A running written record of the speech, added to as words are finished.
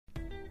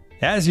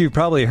As you've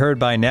probably heard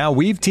by now,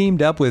 we've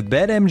teamed up with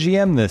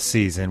BetMGM this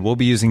season. We'll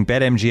be using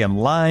BetMGM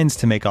lines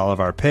to make all of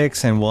our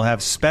picks, and we'll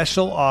have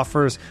special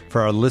offers for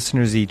our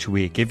listeners each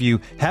week. If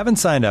you haven't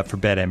signed up for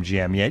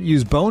BetMGM yet,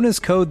 use bonus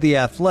code The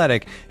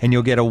Athletic, and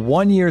you'll get a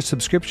 1-year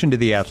subscription to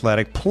The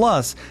Athletic,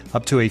 plus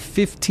up to a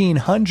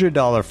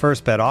 $1,500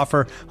 first bet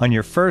offer on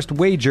your first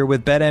wager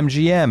with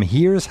BetMGM.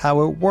 Here's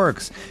how it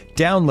works.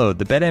 Download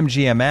the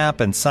BetMGM app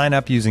and sign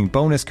up using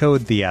bonus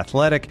code The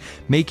Athletic.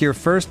 Make your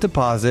first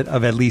deposit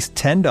of at least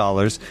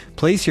 $10.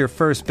 Place your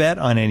first bet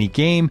on any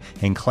game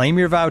and claim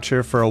your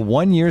voucher for a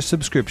 1-year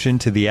subscription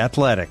to The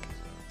Athletic.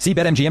 See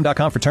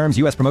BetMGM.com for terms.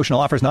 U.S. promotional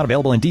offers not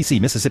available in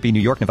D.C., Mississippi, New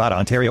York, Nevada,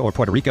 Ontario, or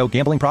Puerto Rico.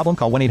 Gambling problem?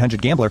 Call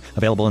 1-800-GAMBLER.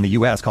 Available in the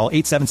U.S. Call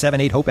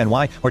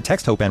 877-8-HOPE-NY or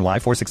text HOPE-NY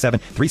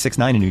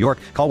 467-369 in New York.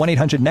 Call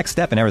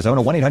 1-800-NEXT-STEP in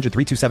Arizona.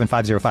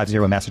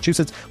 1-800-327-5050 in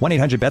Massachusetts.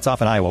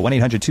 1-800-BETS-OFF in Iowa.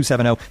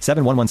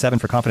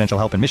 1-800-270-7117 for confidential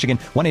help in Michigan.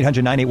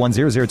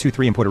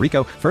 1-800-981-0023 in Puerto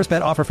Rico. First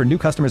bet offer for new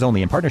customers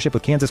only in partnership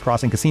with Kansas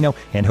Crossing Casino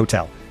and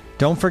Hotel.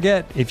 Don't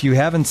forget, if you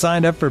haven't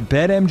signed up for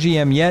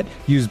BetMGM yet,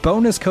 use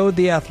bonus code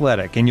The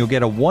Athletic, and you'll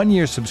get a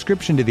 1-year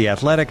subscription to The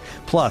Athletic,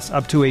 plus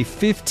up to a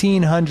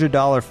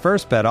 $1,500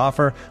 first bet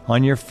offer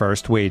on your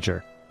first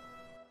wager.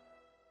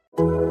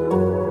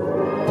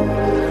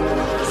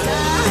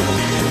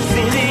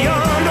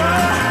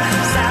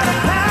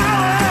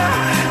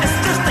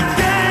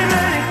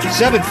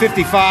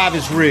 755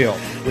 is real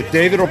with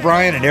David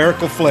O'Brien and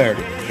Eric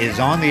O'Flaherty is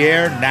on the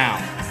air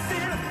now.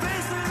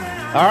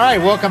 All right,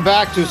 welcome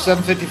back to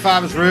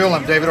 755 is real.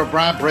 I'm David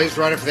O'Brien, Braves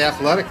writer for The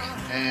Athletic,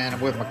 and I'm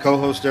with my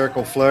co-host Eric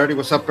O'Flaherty.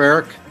 What's up,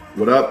 Eric?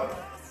 What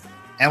up?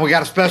 And we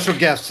got a special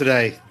guest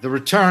today, the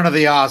return of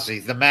the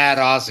Aussie, the Mad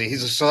Aussie.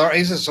 He's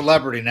a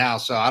celebrity now,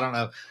 so I don't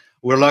know.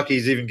 We're lucky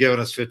he's even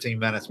given us 15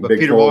 minutes. But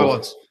Peter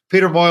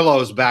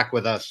Moylo is back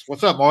with us.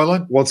 What's up,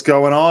 Moylan? What's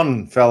going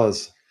on,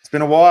 fellas? It's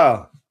been a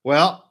while.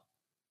 Well,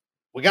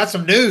 we got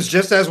some news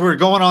just as we're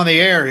going on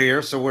the air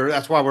here, so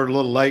that's why we're a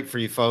little late for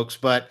you folks.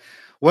 But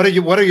what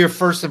are your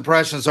first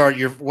impressions?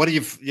 What are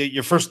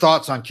your first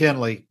thoughts on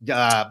Kenley?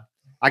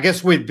 I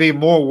guess we'd be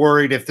more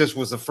worried if this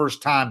was the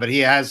first time, but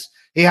he has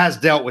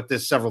dealt with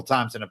this several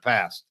times in the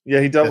past. Yeah,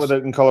 he dealt with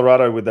it in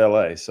Colorado with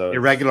LA. So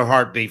irregular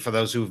heartbeat for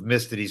those who've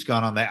missed it. He's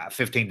gone on the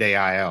 15-day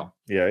IL.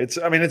 Yeah, it's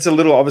a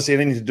little, obviously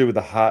anything to do with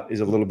the heart is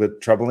a little bit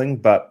troubling,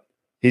 but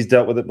he's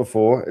dealt with it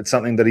before. It's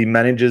something that he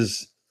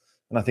manages,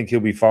 and I think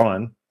he'll be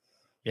fine.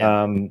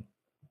 Yeah.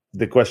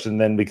 The question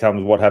then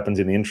becomes what happens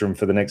in the interim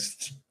for the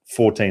next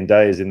 14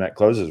 days in that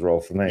closer's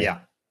role for me. Yeah.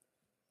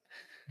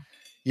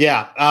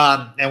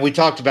 Yeah. And we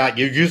talked about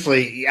you're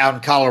usually out in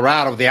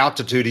Colorado, the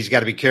altitude, he's got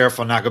to be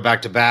careful, not go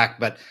back to back.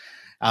 But,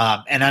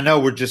 and I know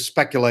we're just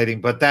speculating,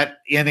 but that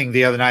inning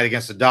the other night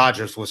against the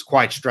Dodgers was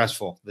quite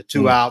stressful. The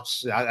two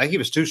outs, I think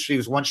he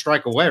was 1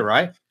 strike away,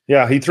 right?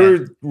 Yeah. He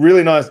threw couple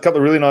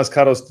of really nice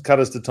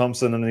cutters to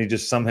Thompson, and then he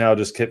just somehow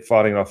just kept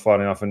fighting off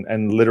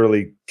and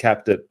literally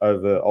capped it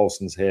over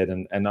Olsen's head.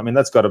 And I mean,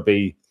 that's got to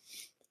be,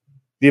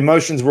 the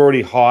emotions were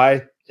already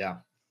high. Yeah.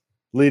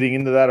 Leading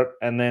into that,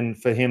 and then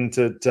for him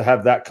to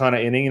have that kind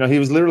of inning, he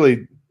was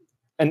literally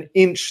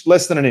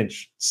less than an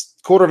inch,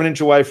 quarter of an inch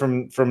away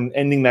from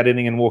ending that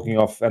inning and walking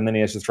off, and then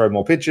he has to throw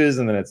more pitches,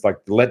 and then it's like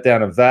the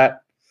letdown of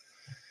that.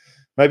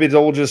 Maybe it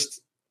all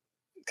just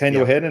came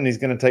to a head, and he's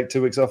going to take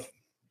 2 weeks off.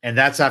 And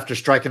that's after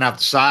striking out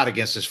the side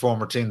against his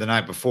former team the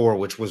night before,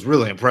 which was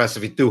really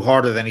impressive. He threw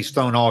harder than he's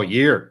thrown all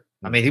year.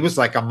 I mean, he was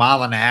like 1.5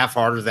 miles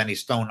harder than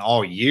he's thrown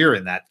all year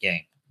in that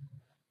game.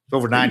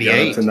 Over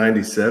 98 to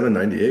 97,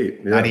 98.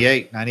 Yeah.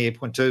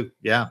 98.2.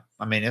 Yeah.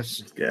 I mean,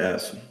 it's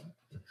gas.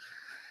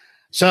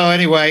 So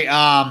anyway,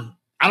 I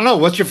don't know.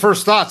 What's your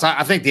first thoughts?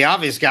 I think the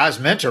obvious guy is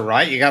Mentor,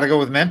 right? You got to go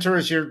with Mentor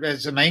as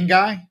the main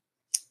guy.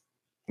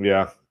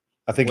 Yeah.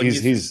 I think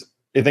he's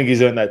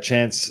earned that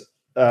chance.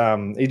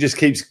 He just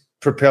keeps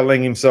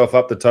propelling himself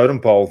up the totem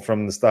pole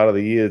from the start of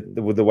the year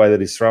with the way that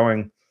he's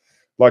throwing.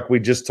 Like we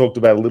just talked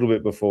about a little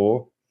bit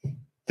before,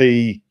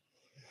 the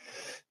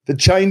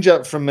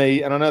change-up from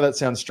me, and I know that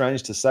sounds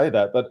strange to say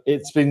that, but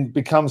it's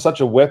become such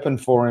a weapon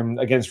for him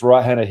against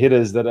right-handed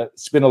hitters that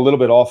it's been a little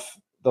bit off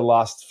the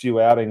last few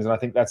outings, and I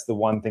think that's the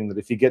one thing that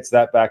if he gets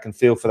that back and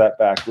feel for that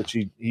back, which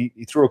he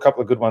threw a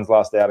couple of good ones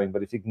last outing,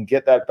 but if he can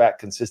get that back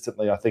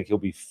consistently, I think he'll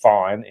be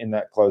fine in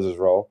that closer's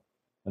role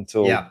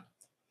until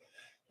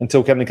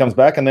Kenley comes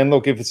back. And then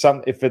look, if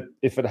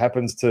it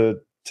happens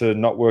to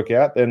not work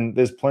out, then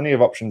there's plenty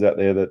of options out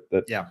there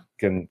that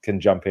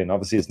can jump in.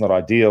 Obviously, it's not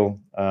ideal.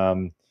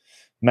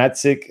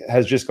 Matzik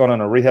has just gone on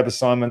a rehab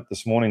assignment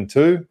this morning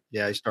too.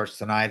 Yeah, he starts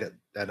tonight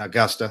at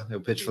Augusta. He'll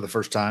pitch for the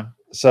first time.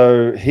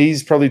 So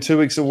he's probably 2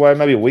 weeks away,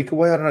 maybe a week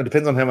away. I don't know.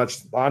 Depends on how much.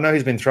 I know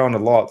he's been throwing a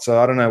lot, so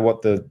I don't know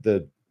what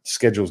the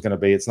schedule is going to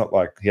be. It's not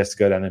like he has to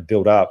go down and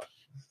build up.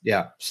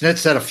 Yeah, Snit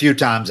said a few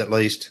times at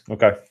least.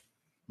 Okay.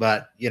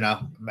 But,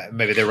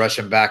 maybe they're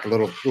rushing back a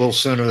little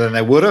sooner than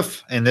they would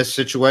have in this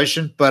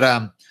situation. But,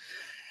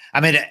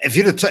 I mean,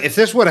 if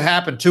this would have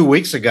happened 2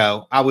 weeks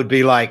ago, I would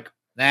be like,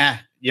 nah,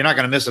 you're not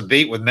going to miss a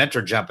beat with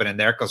Minter jumping in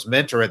there, because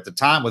Minter at the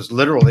time was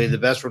literally the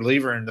best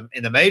reliever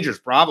in the majors,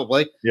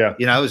 probably. Yeah.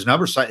 His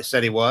numbers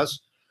said he was,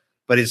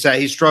 but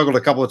he struggled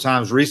a couple of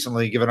times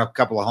recently, giving up a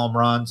couple of home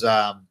runs.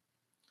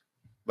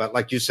 But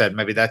like you said,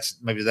 maybe that's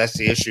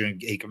the issue,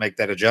 and he can make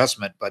that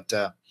adjustment. But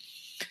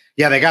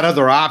they got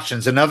other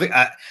options. Another,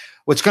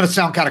 what's going to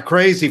sound kind of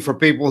crazy for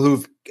people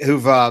who've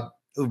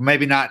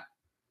maybe not,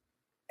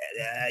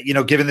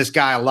 given this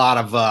guy a lot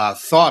of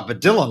thought, but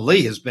Dylan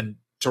Lee has been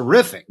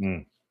terrific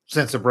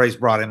since the Braves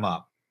brought him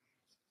up,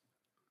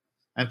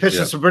 and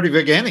pitching some pretty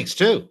big innings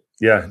too.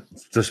 Yeah,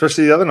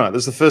 especially the other night.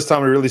 This is the first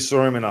time we really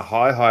saw him in a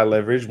high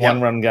leverage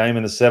one-run game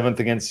in the 7th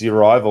against your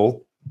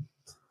rival.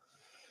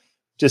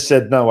 Just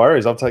said, no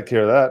worries, I'll take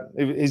care of that.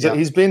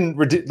 He's been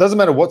 – doesn't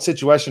matter what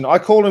situation. I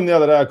called him the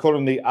other day, I called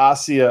him the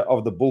Arcia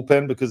of the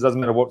bullpen, because it doesn't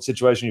matter what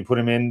situation you put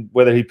him in,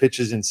 whether he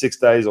pitches in 6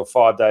 days or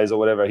 5 days or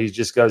whatever, he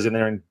just goes in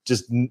there and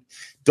just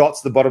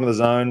dots the bottom of the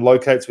zone,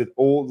 locates with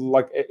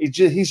all –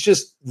 he's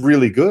just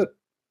really good.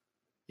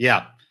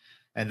 Yeah,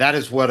 and that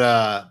is what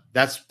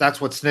that's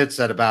what Snit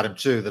said about him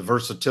too. The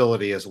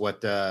versatility is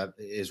what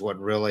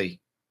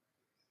really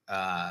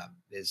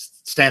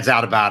stands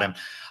out about him.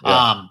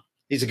 Yeah.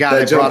 He's a guy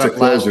that brought up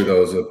last year.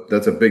 Though,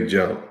 that's a big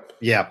jump.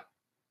 Yeah,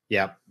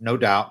 no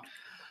doubt.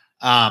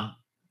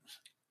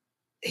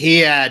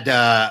 He's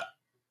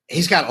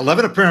got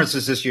 11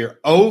 appearances this year,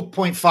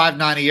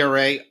 0.59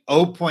 ERA,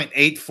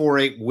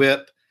 0.848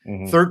 WHIP,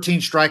 13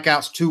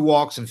 strikeouts, 2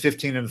 walks, and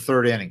 15 in the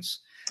 3rd innings.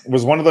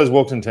 Was one of those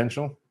walks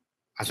intentional?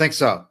 I think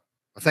so.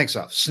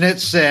 Snit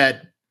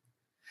said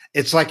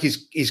it's like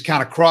he's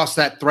kind of crossed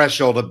that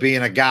threshold of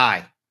being a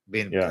guy.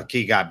 Being a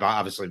key guy, but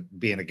obviously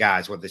being a guy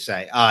is what they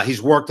say.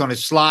 He's worked on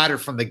his slider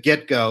from the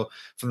get-go,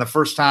 from the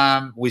first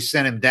time we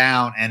sent him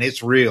down, and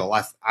it's real.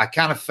 I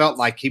kind of felt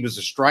like he was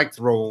a strike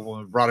thrower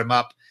when we brought him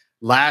up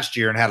last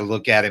year and had a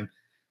look at him.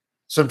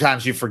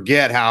 Sometimes you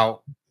forget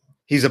how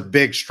he's a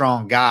big,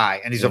 strong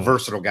guy, and he's a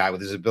versatile guy with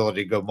his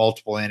ability to go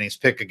multiple innings,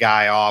 pick a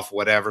guy off,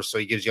 whatever, so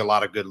he gives you a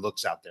lot of good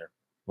looks out there.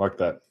 Like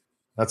that.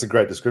 That's a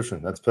great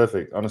description. That's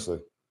perfect, honestly.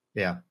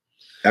 Yeah.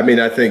 I mean,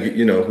 I think,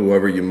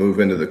 whoever you move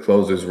into the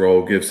closer's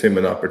role gives him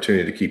an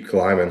opportunity to keep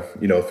climbing,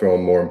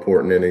 throwing more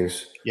important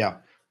innings. Yeah.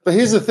 But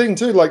here's the thing,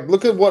 too. Like,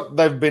 look at what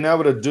they've been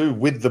able to do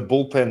with the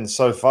bullpen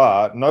so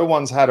far. No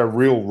one's had a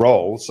real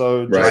role.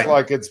 So just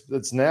like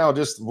it's now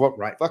just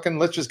fucking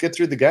let's just get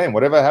through the game.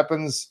 Whatever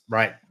happens.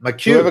 Right.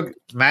 McHugh,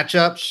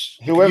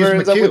 matchups. Whoever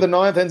ends up with the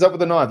 9th ends up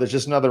with the 9th. It's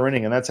just another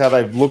inning. And that's how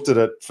they've looked at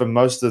it for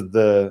most of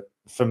the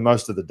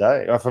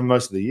day, or for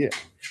most of the year.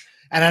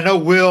 And I know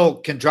Will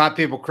can drive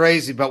people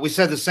crazy, but we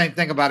said the same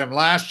thing about him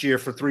last year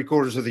for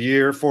 3/4 of the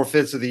year,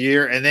 4/5 of the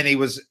year. And then he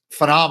was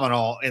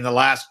phenomenal in the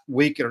last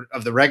week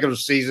of the regular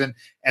season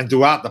and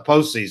throughout the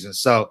postseason.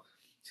 So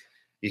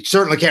you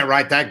certainly can't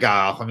write that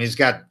guy off. I mean, he's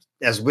got,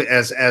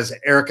 as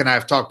Eric and I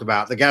have talked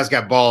about, the guy's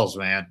got balls,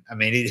 man. I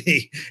mean,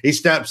 he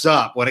steps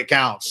up when it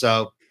counts.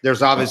 So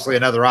there's obviously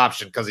another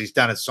option because he's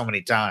done it so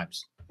many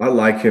times. I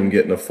like him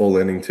getting a full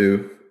inning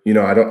too.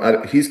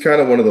 He's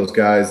kind of one of those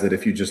guys that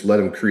if you just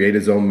let him create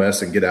his own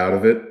mess and get out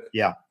of it,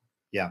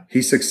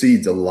 he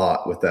succeeds a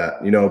lot with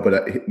that,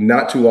 but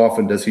not too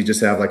often does he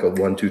just have like a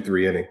 1, 2,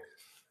 3 inning.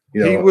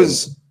 He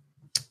was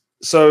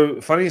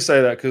so funny you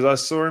say that, because I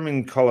saw him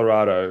in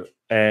Colorado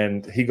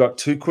and he got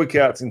 2 quick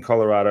outs in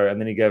Colorado, and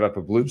then he gave up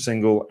a bloop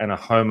single and a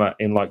homer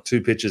in like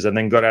 2 pitches, and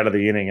then got out of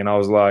the inning. And I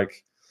was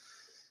like,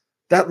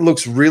 that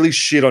looks really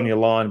shit on your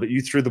line, but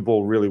you threw the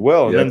ball really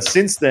well. And then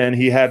since then,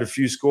 he had a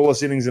few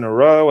scoreless innings in a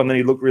row, and then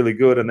he looked really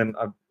good. And then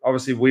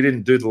obviously we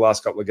didn't do the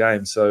last couple of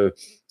games, so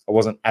I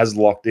wasn't as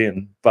locked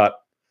in. But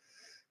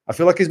I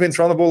feel like he's been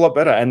throwing the ball a lot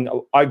better. And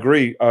I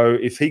agree.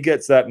 If he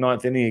gets that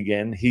 9th inning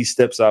again, he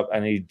steps up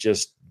and he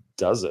just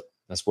does it.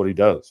 That's what he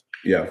does.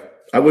 Yeah.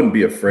 I wouldn't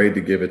be afraid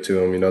to give it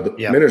to him.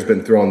 Minter's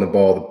been throwing the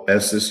ball the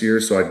best this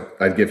year, so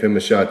I'd give him a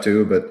shot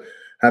too. But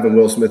having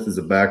Will Smith as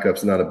a backup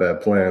is not a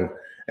bad plan.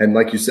 And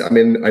like you said, I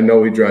mean, I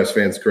know he drives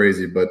fans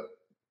crazy, but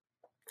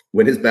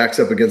when his back's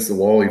up against the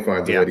wall, he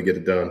finds a way to get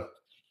it done.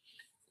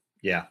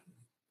 Yeah.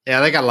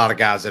 Yeah, they got a lot of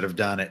guys that have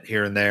done it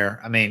here and there.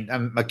 I mean,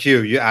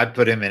 McHugh, I'd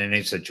put him in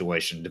any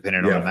situation,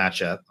 depending on the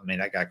matchup. I mean,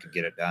 that guy could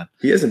get it done.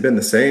 He hasn't been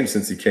the same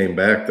since he came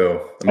back,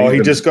 though. I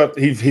mean,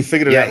 he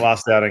figured it out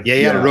last outing. Yeah,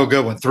 he had a real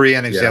good one. 3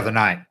 innings the other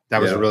night. That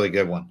was a really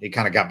good one. He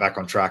kind of got back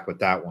on track with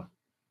that one.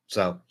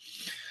 So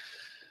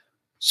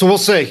we'll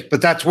see.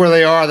 But that's where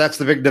they are. That's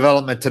the big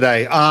development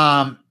today.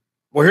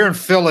 We're here in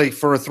Philly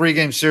for a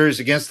 3-game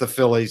series against the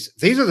Phillies.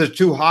 These are the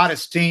 2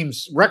 hottest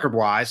teams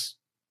record-wise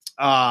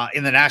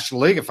in the National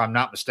League, if I'm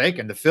not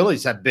mistaken. The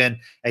Phillies have been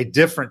a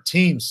different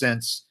team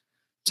since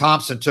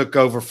Thompson took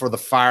over for the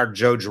fired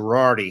Joe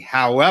Girardi.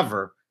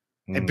 However,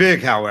 a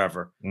big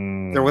however,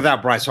 they're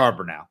without Bryce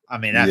Harper now. I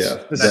mean, that's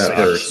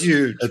a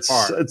huge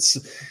part. It's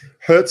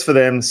hurts for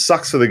them,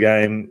 sucks for the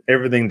game.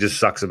 Everything just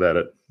sucks about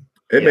it.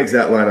 It makes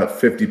that lineup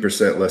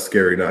 50% less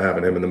scary not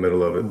having him in the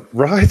middle of it.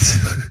 Right?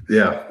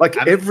 Yeah.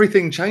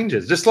 Everything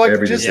changes.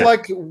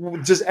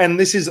 And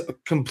this is a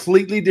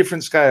completely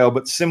different scale,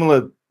 but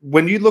similar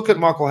when you look at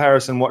Michael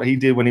Harrison, what he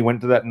did when he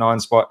went to that 9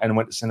 spot and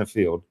went to center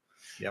field,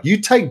 you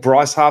take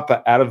Bryce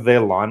Harper out of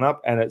their lineup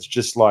and it's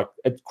just like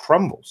it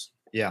crumbles.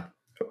 Yeah.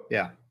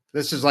 Yeah.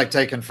 This is like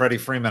taking Freddie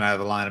Freeman out of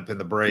the lineup in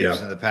the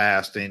Braves in the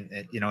past. And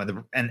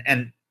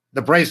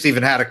the Braves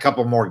even had a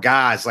couple more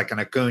guys like an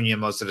Acuna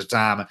most of the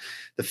time.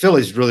 The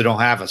Phillies really don't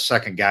have a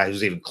second guy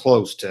who's even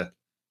close to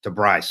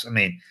Bryce. I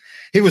mean,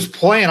 he was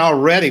playing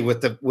already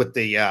with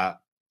the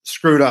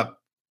screwed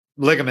up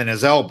ligament in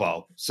his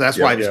elbow. So that's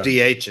why he was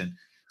DHing.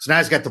 So now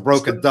he's got the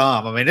broken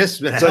thumb. I mean, this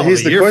has been a hell of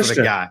a year for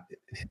the guy.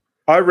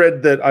 I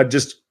read that I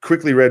just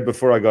quickly read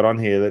before I got on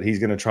here that he's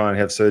going to try and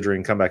have surgery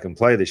and come back and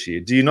play this year.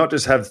 Do you not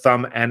just have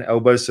thumb and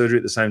elbow surgery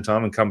at the same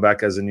time and come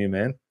back as a new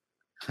man?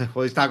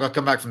 Well, he's not going to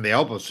come back from the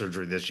elbow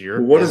surgery this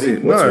year. Well, what's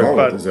wrong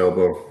with his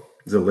elbow?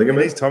 Is it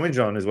ligament? He's Tommy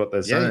John is what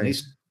they're saying.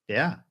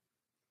 Yeah.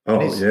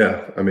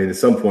 I mean, at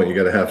some point you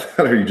got to have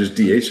that or you just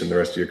DH in the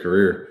rest of your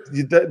career.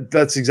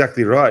 That's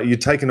exactly right. You're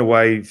taking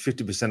away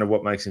 50% of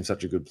what makes him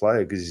such a good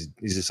player because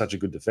he's such a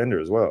good defender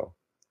as well.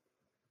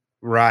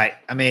 Right.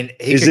 I mean,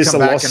 is this a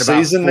lost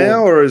season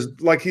now, or is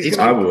like he's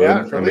going to be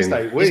out for at least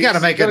 8 weeks? He's got to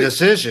make a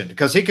decision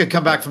because he could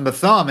come back from the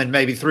thumb in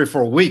maybe 3 or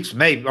 4 weeks,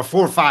 maybe, or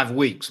 4 or 5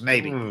 weeks,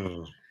 maybe.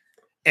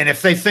 And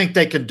if they think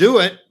they can do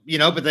it,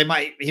 but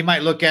he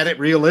might look at it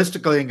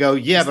realistically and go,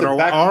 yeah, but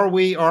are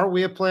we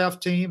a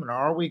playoff team, and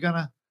are we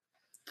gonna?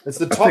 It's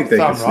the top thumb, right? I think they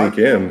can sneak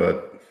in,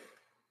 but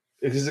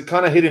because it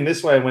kind of hit him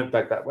this way and went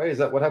back that way. Is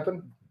that what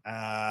happened?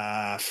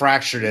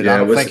 Fractured it. Yeah, I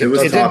don't think it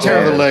didn't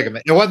tear the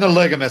ligament. It wasn't the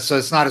ligament, so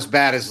it's not as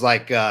bad as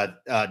like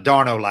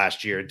Darno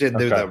last year. It didn't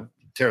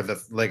tear the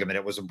ligament.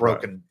 It was a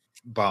broken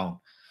bone.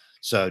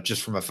 So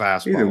just from a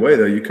fastball. Either way,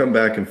 though, you come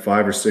back in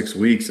 5 or 6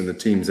 weeks and the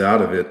team's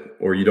out of it,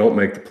 or you don't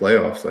make the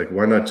playoffs. Like,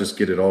 why not just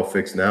get it all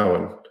fixed now?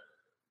 And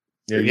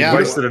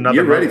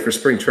you're ready for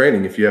spring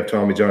training if you have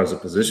Tommy John as a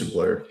position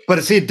player. But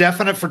is he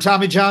definite for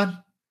Tommy John?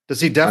 Does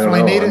he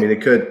definitely need it? I mean,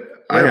 it could.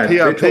 They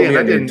told me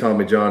I needed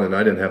Tommy John, and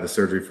I didn't have the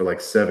surgery for like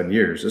 7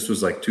 years. This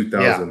was like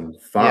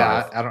 2005.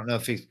 Yeah, I don't know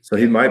if he. So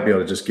he might be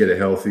able to just get it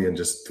healthy and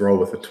just throw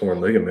with a torn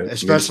ligament.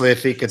 Especially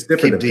if he could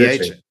keep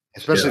DHing.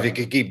 Especially if he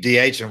could keep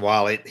DHing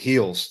while it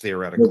heals,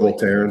 theoretically.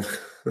 Voltaren.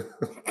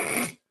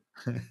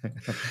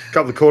 A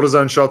couple of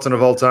cortisone shots and a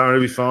Voltaren, it'll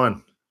be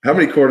fine. How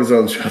many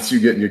cortisone shots you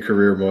get in your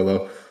career,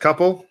 Marlo?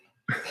 Couple.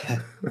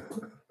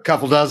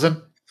 Couple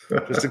dozen.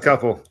 Just a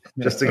couple,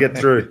 just to get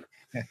through.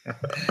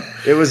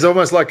 It was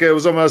almost like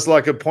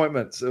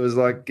appointments. It was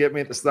like, get me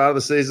at the start of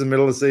the season,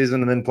 middle of the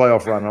season, and then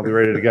playoff run. I'll be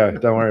ready to go.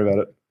 Don't worry about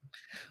it.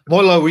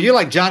 Moilo, were you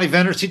like Johnny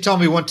Vendors? He told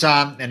me one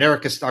time, and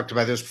Eric has talked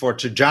about this before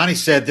too. Johnny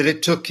said that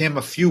it took him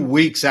a few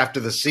weeks after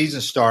the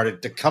season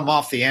started to come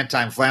off the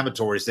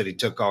anti-inflammatories that he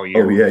took all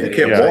year. Oh yeah, you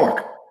can't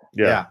walk.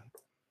 Yeah.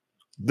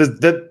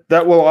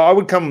 I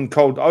would come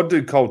cold. I'd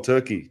do cold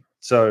turkey.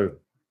 So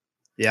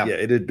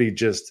it'd be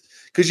just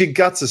because your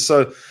guts are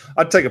so.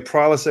 I'd take a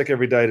Prilosec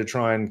every day to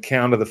try and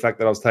counter the fact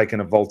that I was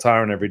taking a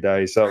Voltaren every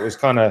day. So it was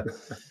kind of,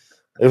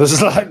 it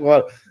was like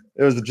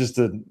it was just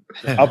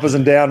uppers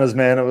and downers,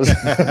 man. It was.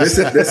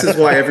 This is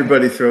why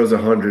everybody throws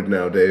 100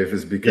 now, Dave.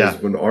 Is because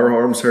when our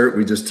arms hurt,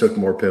 we just took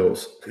more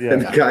pills. Yeah.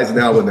 And the guys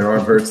now, when their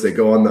arm hurts, they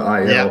go on the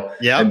IL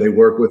and they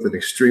work with an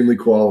extremely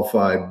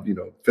qualified,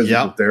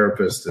 physical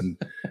therapist, and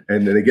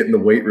they get in the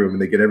weight room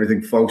and they get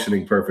everything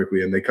functioning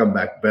perfectly, and they come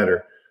back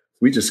better.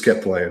 We just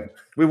kept playing.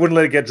 We wouldn't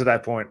let it get to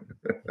that point.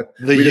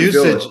 The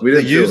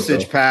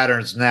usage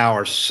patterns now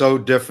are so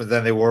different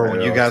than they were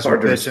when you guys were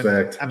pitching.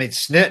 I mean,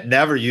 Snit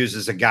never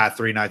uses a guy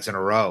 3 nights in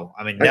a row.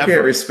 I mean, never. I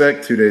can't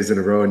respect 2 days in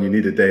a row and you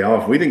need a day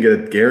off. We didn't get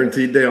a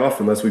guaranteed day off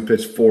unless we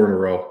pitched 4 in a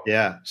row.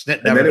 Yeah,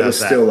 Snit never does that. And then it was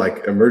still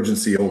like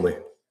emergency only.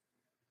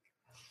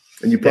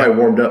 And you probably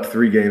warmed up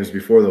 3 games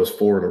before those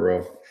 4 in a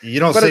row. You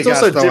don't see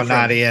guys throwing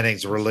 90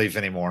 innings of relief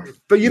anymore.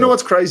 But you know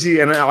what's crazy,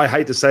 and I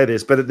hate to say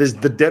this, but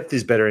the depth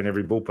is better in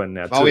every bullpen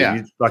now, too. Oh,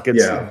 yeah.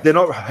 They're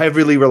not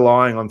heavily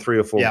relying on 3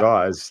 or 4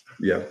 guys.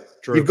 Yeah,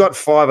 true. You've got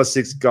 5 or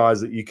 6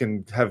 guys that you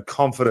can have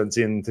confidence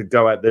in to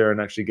go out there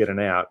and actually get an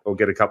out or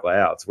get a couple of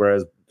outs,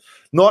 whereas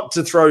not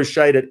to throw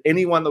shade at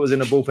anyone that was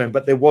in a bullpen,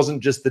 but there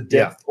wasn't just the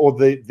depth or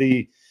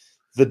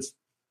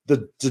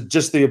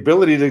just the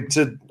ability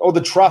to or the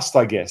trust,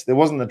 I guess. There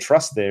wasn't the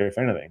trust there, if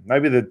anything.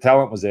 Maybe the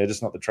talent was there,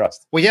 just not the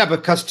trust. Well, yeah,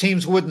 because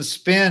teams wouldn't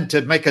spend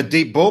to make a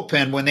deep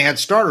bullpen when they had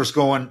starters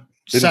going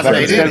 7,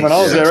 8 innings. When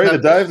I was there either,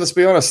 Dave, let's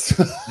be honest.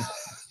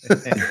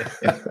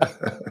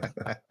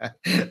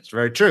 It's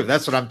very true.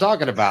 That's what I'm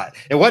talking about.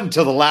 It wasn't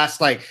until the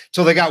last,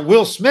 till they got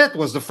Will Smith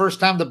was the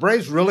first time the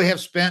Braves really have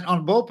spent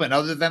on bullpen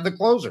other than the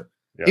closer.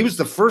 Yeah. He was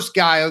the first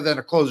guy other than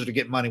a closer to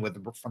get money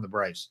from the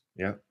Braves.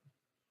 Yeah.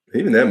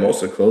 Even then,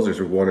 most of the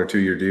closers were 1 or 2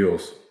 year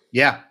deals.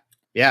 Yeah.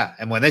 Yeah.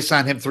 And when they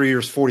signed him 3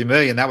 years, $40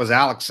 million, that was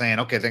Alex saying,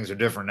 okay, things are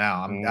different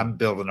now. I'm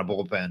building a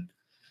bullpen.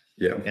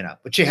 Yeah.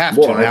 But you have to.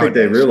 Well, I think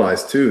they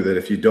realized too that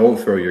if you don't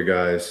throw your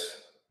guys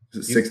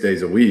 6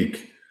 days a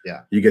week,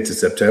 you get to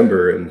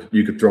September and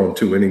you could throw them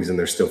 2 innings and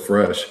they're still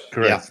fresh.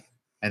 Correct. Yeah.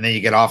 And then you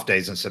get off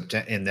days in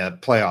the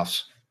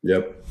playoffs.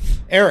 Yep.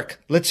 Eric,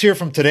 let's hear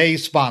from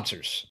today's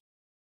sponsors.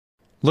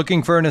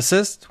 Looking for an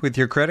assist with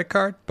your credit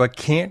card, but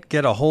can't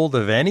get a hold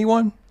of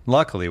anyone?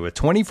 Luckily, with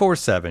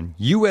 24/7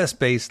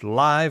 U.S.-based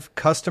live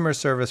customer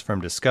service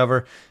from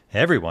Discover,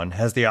 everyone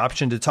has the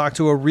option to talk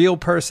to a real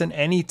person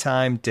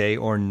anytime, day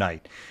or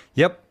night.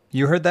 Yep,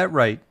 you heard that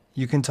right.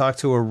 You can talk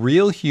to a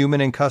real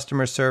human in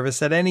customer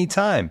service at any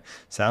time.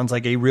 Sounds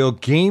like a real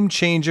game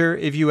changer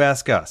if you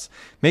ask us.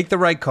 Make the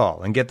right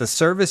call and get the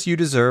service you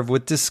deserve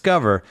with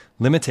Discover.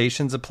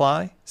 Limitations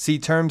apply. See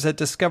terms at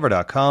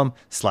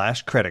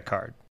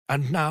discover.com/creditcard.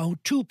 And now,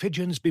 two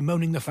pigeons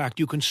bemoaning the fact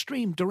you can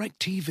stream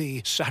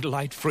DirecTV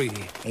satellite-free.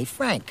 Hey,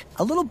 Frank,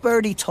 a little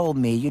birdie told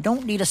me you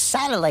don't need a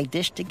satellite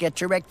dish to get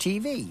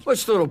DirecTV.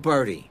 What's little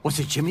birdie? Was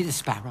it Jimmy the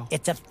Sparrow?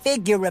 It's a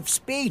figure of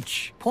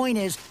speech. Point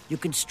is, you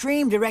can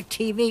stream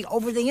DirecTV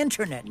over the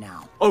internet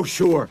now. Oh,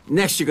 sure.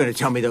 Next you're going to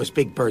tell me those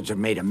big birds are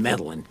made of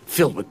metal and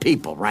filled with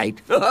people,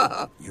 right?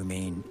 You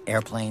mean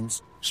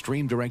airplanes?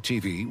 Stream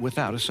DirecTV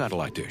without a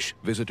satellite dish.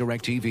 Visit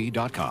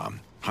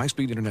DirecTV.com.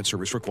 High-speed internet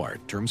service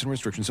required. Terms and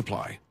restrictions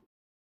apply.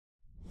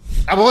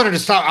 I wanted to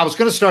start. I was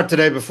going to start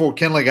today before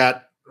Kenley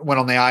went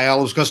on the IL. I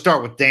was going to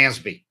start with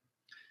Dansby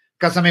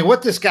because I mean,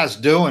 what this guy's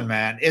doing,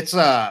 man, it's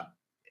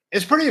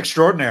pretty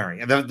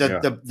extraordinary. And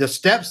the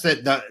steps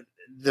that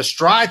the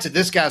strides that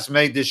this guy's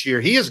made this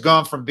year, he has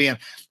gone from being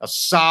a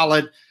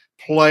solid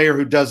player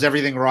who does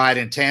everything right,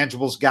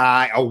 intangibles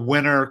guy, a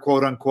winner,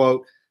 quote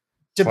unquote,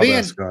 to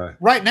being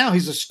right now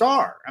he's a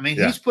star. I mean,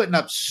 he's putting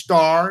up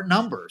star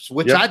numbers,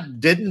 which I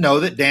didn't know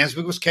that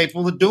Dansby was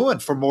capable of doing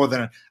for more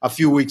than a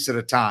few weeks at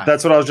a time.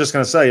 That's what I was just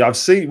going to say.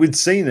 We'd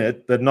seen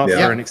it, but not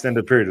for an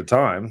extended period of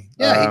time.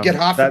 Yeah, he'd get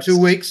hot for 2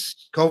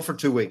 weeks, cold for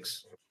 2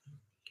 weeks.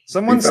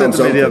 Someone said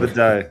to me the other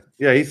day,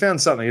 he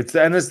found something. It's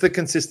the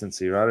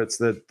consistency, right? That's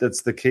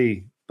the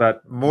key.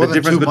 But more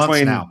than 2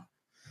 months now.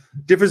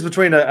 Difference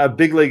between a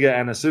big leaguer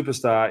and a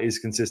superstar is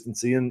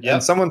consistency.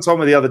 And someone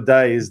told me the other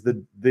day is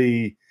that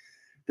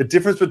the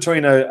difference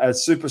between a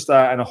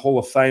superstar and a Hall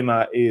of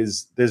Famer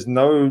is there's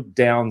no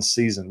down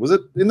season. Was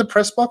it in the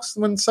press box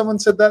when someone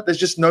said that? There's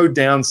just no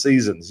down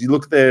seasons. You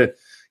look at their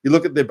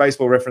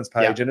baseball reference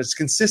page and it's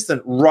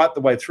consistent right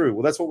the way through.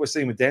 Well, that's what we're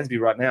seeing with Dansby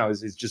right now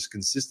is just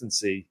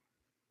consistency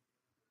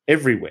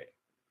everywhere.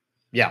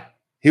 Yeah.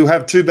 He'll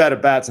have 2 bad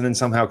at bats and then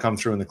somehow come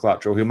through in the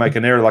clutch, or he'll make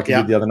an error like he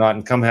did the other night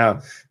and he'll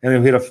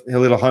hit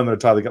a homer to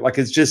tie the game. Like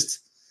he's just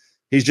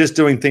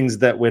doing things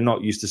that we're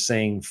not used to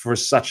seeing for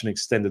such an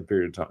extended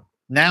period of time.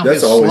 Now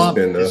his slump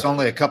is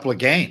only a couple of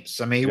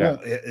games. I mean,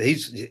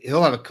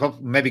 he'll have a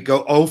couple, maybe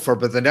go over,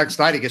 but the next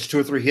night he gets 2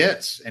 or 3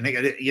 hits, and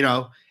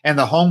and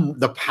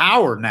the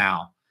power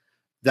now,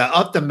 the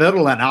up the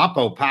middle and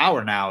oppo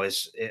power now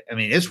is, I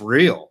mean, it's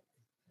real.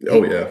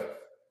 Oh yeah.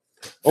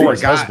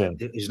 Always has been.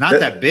 He's not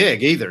that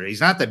big either.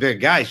 He's not that big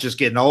guy. He's just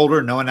getting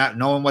older,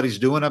 knowing what he's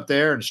doing up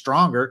there and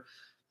stronger.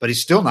 But he's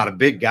still not a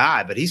big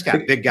guy, but he's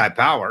got big guy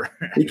power.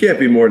 He can't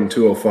be more than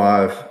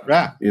 205.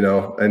 Right.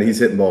 And he's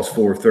hitting balls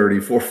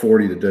 430,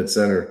 440 to dead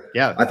center.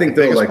 Yeah. I think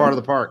though, like part of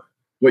the park.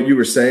 What you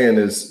were saying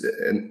is,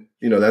 and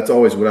that's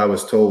always what I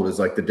was told is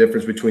like the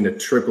difference between a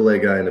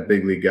AAA guy and a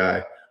big league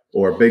guy,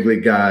 or a big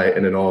league guy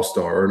and an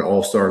all-star, or an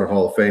all-star and a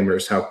Hall of Famer,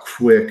 is how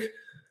quick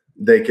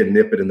they can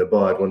nip it in the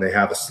bud when they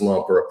have a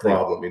slump or a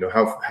problem.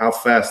 How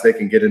fast they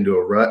can get into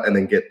a rut and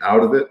then get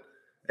out of it.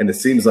 And it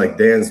seems like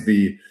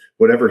Dansby,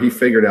 whatever he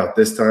figured out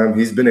this time,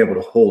 he's been able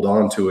to hold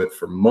on to it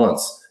for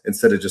months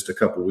instead of just a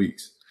couple of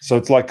weeks. So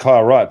it's like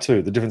Kyle Wright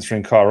too. The difference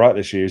between Kyle Wright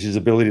this year is his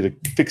ability to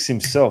fix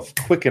himself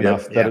quick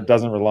enough that it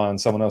doesn't rely on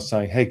someone else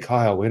saying, "Hey,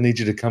 Kyle, we need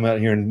you to come out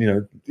here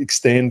and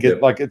extend."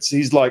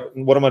 He's like,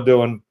 "What am I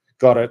doing?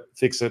 Got it.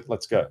 Fix it.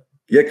 Let's go."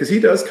 Yeah, because he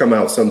does come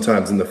out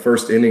sometimes in the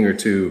first inning or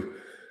two.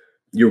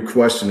 You're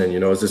questioning,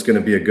 is this going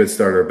to be a good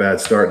start or a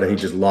bad start? And then he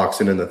just locks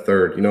in the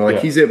third.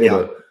 He's able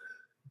to.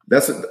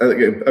 That's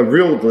a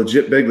real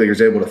legit big leaguer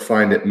is able to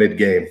find it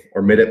mid-game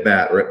or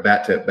mid-at-bat or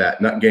at-bat to at-bat,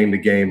 not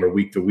game-to-game or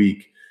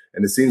week-to-week.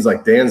 And it seems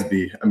like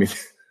Dansby,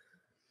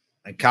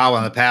 and Kyle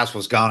in the past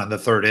was gone in the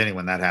third inning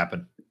when that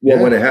happened.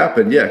 Well, when it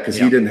happened, because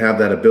he didn't have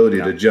that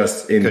ability to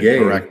just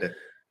in-game. Correct it.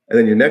 And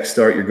then your next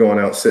start, you're going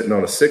out sitting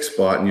on a 6th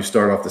spot and you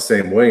start off the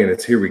same way and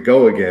it's here we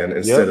go again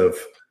instead of,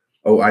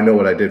 I know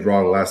what I did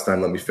wrong last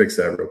time. Let me fix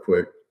that real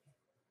quick.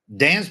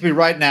 Dansby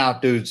right now,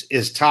 dudes,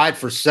 is tied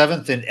for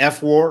 7th in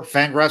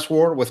Fangraphs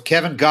WAR with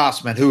Kevin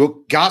Gausman,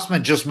 who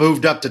Gausman just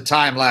moved up to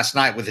tie him last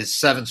night with his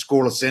 7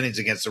 scoreless innings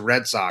against the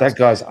Red Sox. That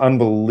guy's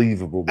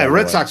unbelievable. The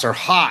Red Sox are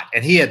hot,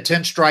 and he had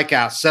 10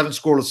 strikeouts, 7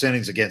 scoreless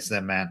innings against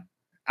them, man.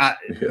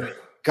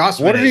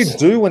 Gausman, what did he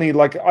do when he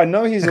I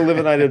know he's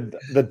eliminated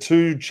the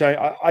 2 change.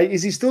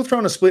 Is he still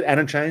throwing a split and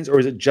a change, or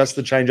is it just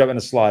the changeup and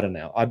a slider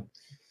now?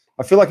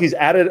 I feel like he's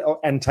added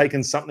and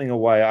taken something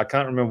away. I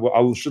can't remember.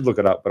 I should look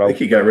it up. But I think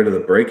he got rid of the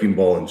breaking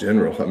ball in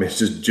general. I mean, it's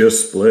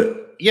just split.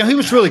 Yeah, he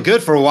was really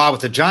good for a while with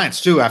the Giants,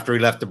 too, after he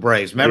left the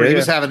Braves. Remember, he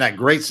was having that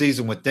great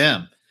season with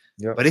them.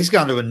 Yep. But he's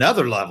gone to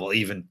another level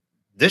even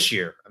this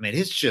year. I mean,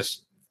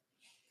 this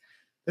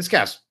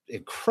guy's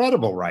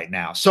incredible right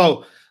now.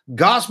 So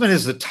Gausman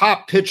is the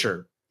top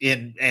pitcher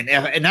and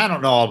I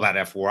don't know all about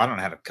F4. I don't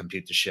know how to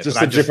compute the shit. Just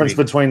the difference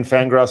between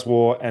Fangraphs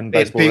WAR and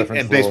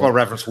Baseball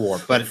Reference WAR.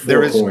 But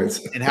there is,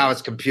 and how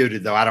it's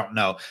computed though, I don't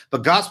know.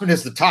 But Gausman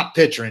is the top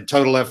pitcher in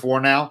total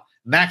F4 now.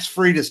 Max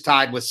Fried is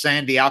tied with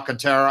Sandy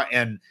Alcantara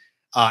and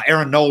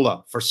Aaron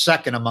Nola for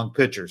second among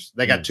pitchers.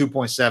 They got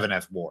 2.7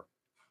 F4. All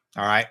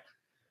right,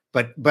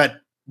 but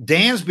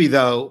Dansby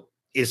though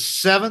is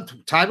seventh,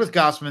 tied with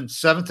Gausman,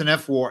 seventh in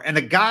F4, and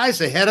the guys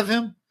ahead of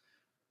him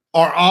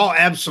are all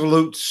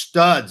absolute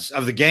studs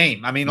of the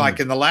game. I mean,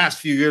 like in the last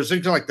few years, they're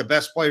like the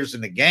best players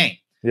in the game.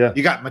 Yeah.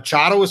 You got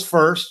Machado is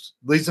first,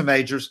 leads the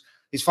majors.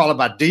 He's followed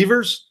by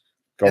Devers.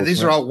 And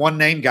these are all one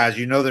name guys.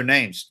 You know their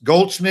names.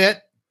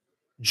 Goldschmidt,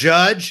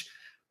 Judge,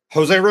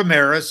 Jose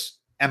Ramirez,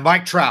 and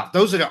Mike Trout.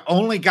 Those are the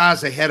only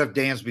guys ahead of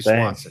Dansby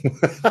Swanson.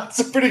 That's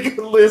a pretty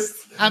good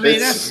list. I mean,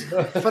 that's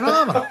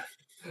phenomenal.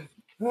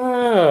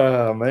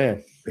 Oh,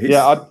 man.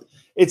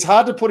 It's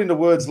hard to put into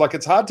words. Like,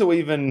 it's hard to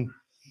even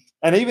 –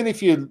 and even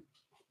if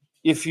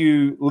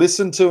you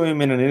listen to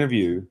him in an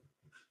interview,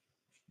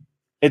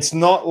 it's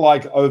not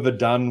like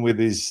overdone with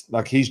his,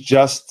 like, he's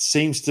just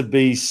seems to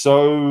be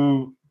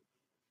so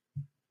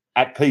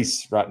at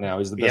peace right now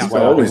is the best way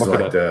I can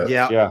look at it.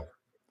 Yeah.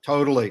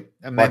 Totally.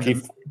 I mean, like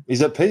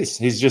he's at peace.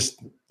 He's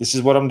just, this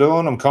is what I'm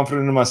doing. I'm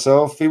confident in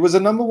myself. He was a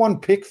number one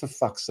pick, for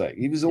fuck's sake.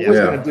 He was always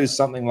going to do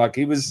something. Like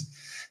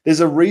there's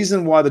a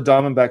reason why the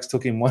Diamondbacks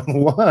took him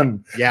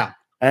 1-1. Yeah.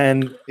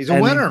 And he's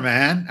a winner,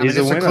 man. I mean,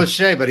 it's a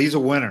cliche, but he's a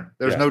winner.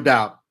 There's no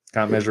doubt.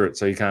 Can't measure it,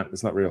 so you can't.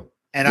 It's not real.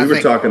 And we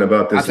were talking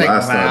about this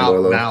last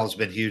time. Mal's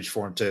been huge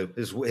for him too.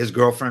 His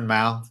girlfriend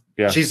Mal.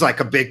 Yeah. She's like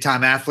a big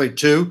time athlete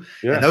too.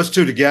 Yeah. And those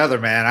two together,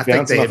 man, I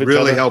think they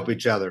really help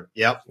each other.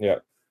 Yep. Yeah.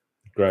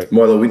 Great.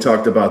 Marlo, we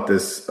talked about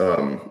this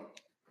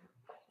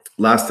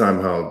last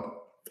time. How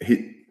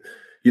he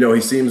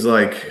seems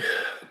like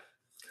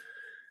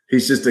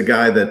he's just a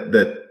guy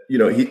that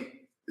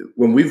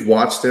when we've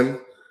watched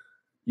him.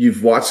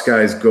 You've watched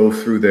guys go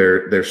through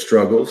their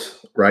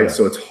struggles, right? Yeah.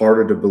 So it's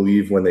harder to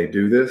believe when they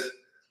do this.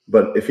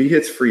 But if he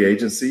hits free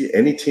agency,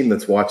 any team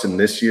that's watching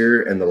this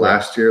year and the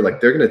last year, like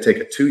they're going to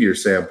take a 2-year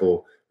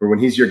sample. Where when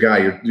he's your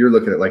guy, you're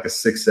looking at like a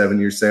 6-7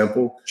 year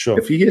sample. Sure.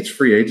 If he hits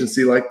free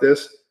agency like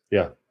this,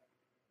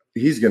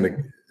 he's going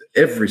to.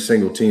 Every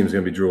single team is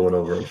going to be drooling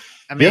over him.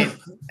 I mean,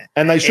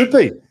 and they should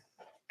be.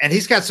 And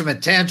he's got some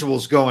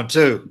intangibles going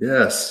too.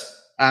 Yes.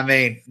 I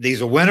mean,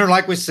 he's a winner,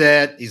 like we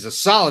said. He's a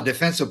solid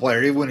defensive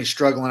player, even when he's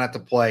struggling at the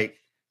plate.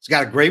 He's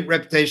got a great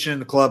reputation in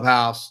the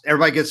clubhouse.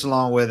 Everybody gets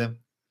along with him.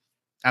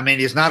 I mean,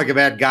 he's not a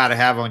bad guy to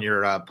have on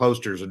your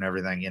posters and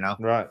everything,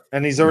 Right.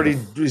 And he's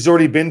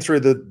already been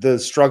through the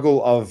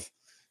struggle of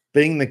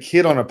being the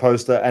kid on a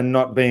poster and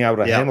not being able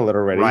to handle it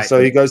already. Right.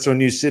 So he goes to a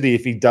new city.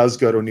 If he does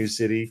go to a new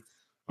city,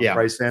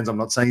 Braves fans, I'm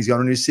not saying he's going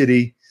to a new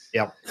city.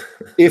 Yeah.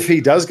 If he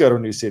does go to a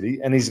new city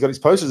and he's got his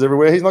posters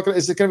everywhere, he's not going to.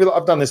 Is it going to be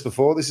like, I've done this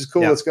before. This is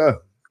cool. Let's go.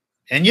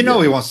 And he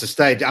wants to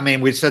stay. I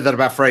mean, we said that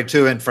about Freddie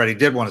too, and Freddie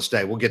did want to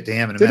stay. We'll get to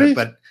him in a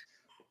minute.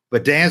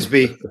 But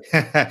Dansby,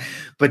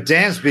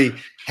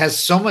 has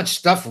so much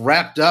stuff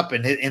wrapped up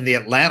in the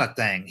Atlanta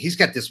thing. He's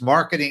got this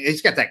marketing.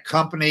 He's got that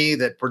company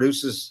that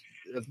produces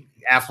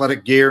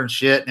athletic gear and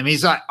shit. I mean,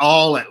 he's not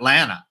all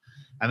Atlanta.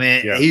 I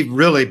mean, he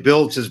really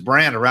builds his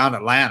brand around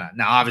Atlanta.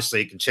 Now,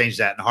 obviously, he can change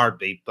that in a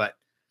heartbeat, but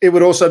it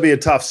would also be a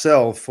tough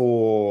sell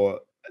for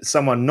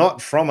someone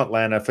not from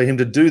Atlanta for him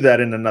to do that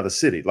in another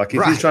city. Like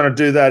if he's trying to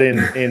do that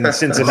in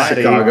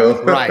Cincinnati,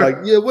 Chicago. Right? Like,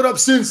 yeah, what up,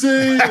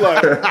 Cincy?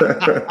 Like,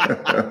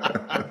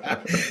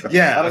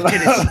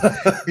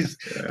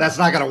 that's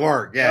not going to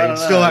work. Yeah, you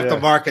still have to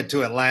market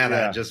to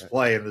Atlanta and just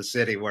play in the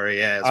city where he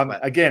is.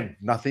 Again,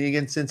 nothing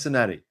against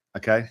Cincinnati.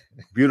 Okay,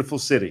 beautiful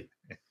city.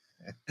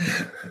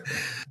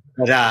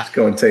 Let's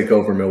go and take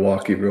over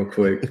Milwaukee real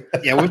quick.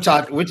 Yeah, we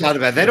talked about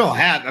it. They don't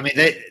have. I mean,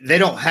 they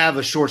don't have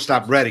a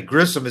shortstop ready.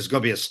 Grissom is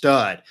going to be a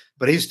stud,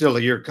 but he's still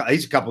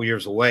He's a couple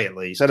years away at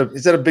least.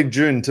 He's at a big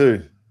June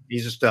too.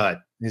 He's a stud.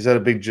 He's at a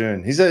big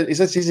June. He's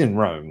in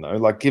Rome though.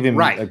 Like give him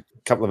a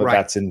couple of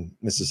at-bats in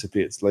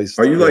Mississippi at least.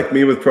 Are you like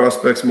me with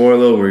prospects,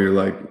 Morlo, where you're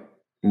like,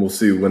 we'll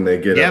see when they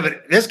get up?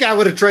 But this guy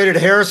would have traded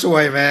Harris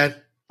away, man.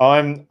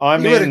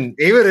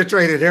 He would have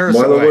traded Harris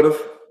away. Morlo would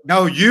have.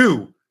 No,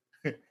 you.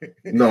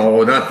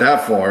 No, not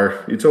that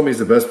far. You told me he's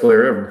the best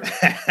player ever.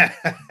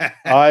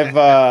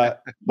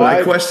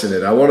 I question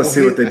it. I want to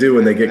see what they do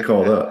when they get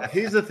called up.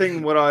 Here's the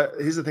thing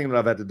that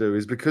I've had to do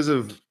is because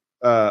of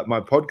my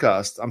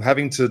podcast, I'm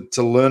having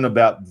to learn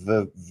about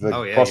the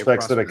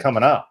prospects that are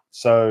coming up.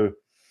 So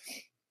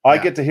I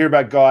get to hear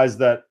about guys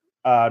that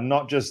are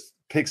not just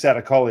picks out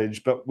of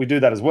college, but we do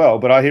that as well.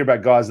 But I hear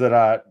about guys that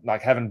are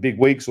like having big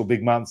weeks or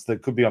big months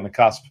that could be on the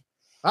cusp.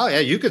 Oh yeah,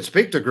 you could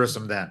speak to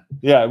Grissom then.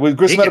 Yeah, with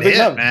Grissom had a big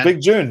month, man.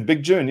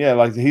 Big June. Yeah,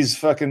 like he's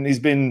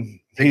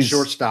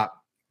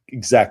shortstop.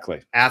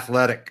 Exactly.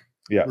 Athletic.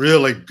 Yeah.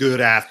 Really good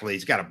athlete.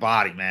 He's got a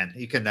body, man.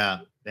 He can.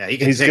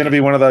 He's going to be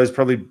one of those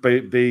probably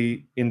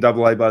be in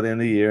AA by the end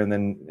of the year,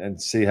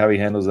 and see how he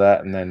handles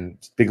that, and then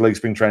big league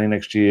spring training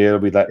next year. It'll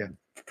be that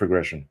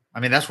progression.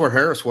 I mean, that's where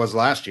Harris was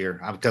last year.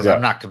 Because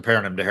I'm not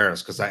comparing him to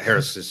Harris because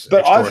Harris is.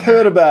 But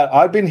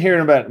I've been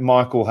hearing about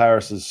Michael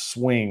Harris's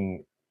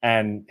swing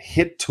and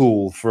hit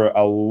tool for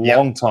a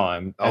long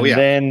time, and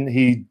then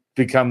he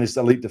become this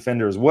elite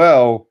defender as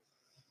well.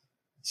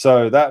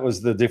 So that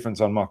was the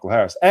difference on Michael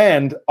Harris.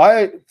 And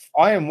I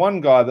am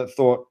one guy that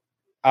thought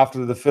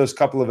after the first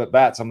couple of at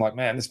bats, I'm like,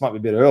 man, this might be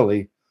a bit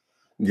early.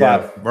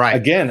 Yeah, but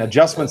again,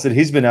 adjustments that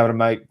he's been able to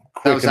make.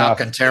 That was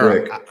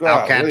Alcantara.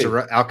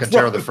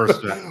 Alcantara, the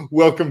first.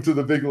 Welcome to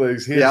the big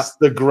leagues. He's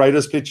the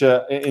greatest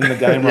pitcher in the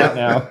game right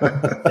now.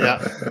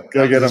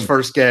 Go get his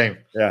first game.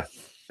 Yeah.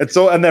 It's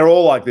all, and they're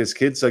all like this,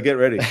 kids. So get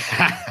ready.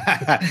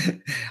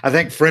 I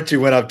think Frenchie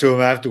went up to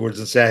him afterwards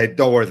and said, hey,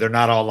 "Don't worry, they're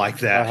not all like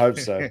that." I hope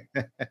so.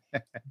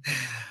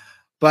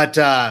 But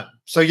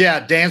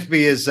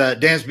Dansby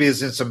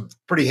is in some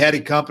pretty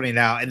heady company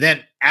now. And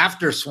then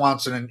after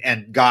Swanson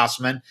and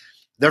Gausman,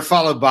 they're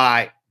followed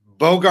by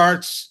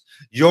Bogarts,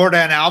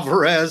 Jordan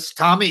Alvarez,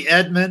 Tommy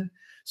Edman,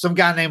 some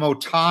guy named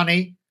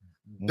Ohtani,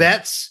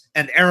 Betts,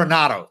 and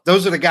Arenado.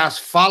 Those are the guys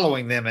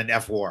following them in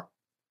F4.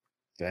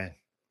 Dang.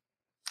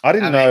 I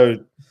didn't know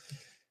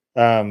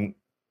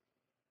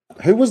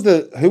who was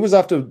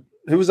after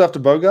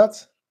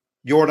Bogarts?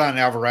 Jordan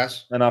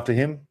Alvarez. And after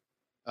him?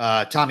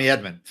 Tommy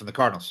Edman from the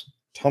Cardinals.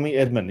 Tommy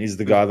Edman is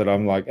the guy that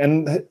I'm like,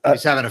 and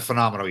he's having a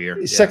phenomenal year.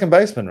 He's second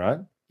baseman, right?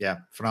 Yeah,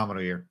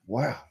 phenomenal year.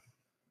 Wow.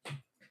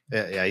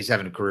 Yeah, he's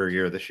having a career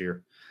year this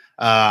year.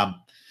 So,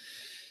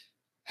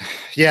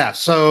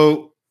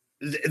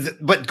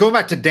 but going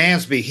back to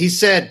Dansby, he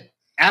said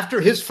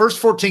after his first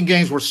 14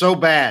 games were so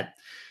bad,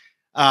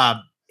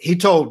 he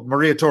told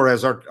Maria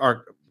Torres,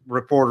 our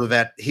reporter,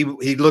 that he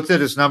looked at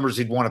his numbers,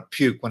 he'd want to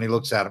puke when he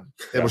looks at them.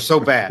 They were so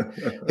bad.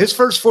 His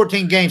first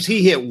 14 games,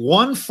 he hit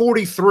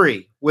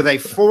 143 with a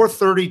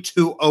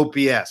 432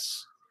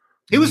 OPS.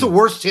 He was the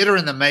worst hitter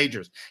in the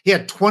majors. He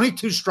had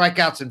 22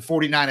 strikeouts and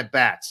 49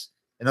 at-bats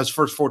in those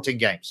first 14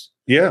 games.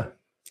 Yeah.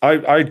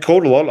 I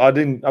called a lot. I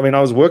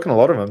was working a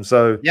lot of them.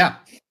 So yeah,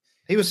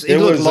 he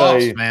looked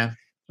lost, man.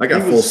 I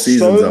got full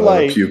seasons I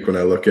want to puke when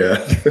I look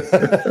at.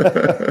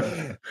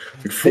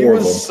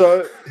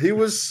 He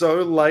was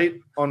so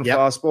late on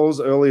fastballs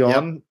early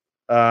on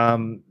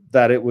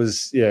that it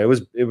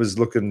was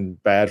looking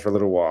bad for a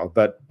little while.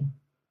 But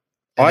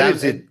that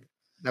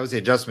was the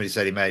adjustment he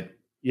said he made.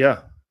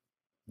 Yeah,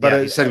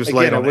 but he said he was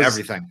late on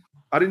everything.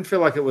 I didn't feel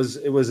like it was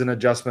an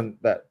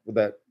adjustment that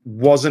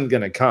wasn't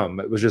going to come.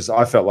 It was just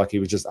I felt like he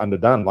was just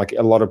underdone, like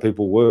a lot of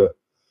people were.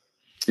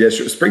 Yeah,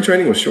 sure. Spring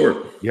training was short.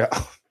 Yeah.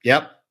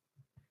 Yep.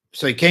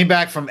 So he came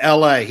back from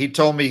L.A. He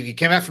told me he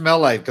came back from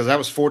L.A. because that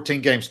was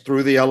 14 games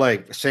through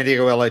the San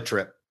Diego L.A.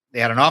 trip. They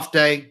had an off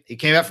day. He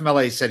came back from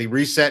L.A. He said he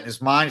reset in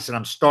his mind. He said,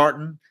 I'm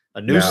starting a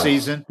new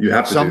season. You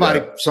have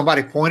to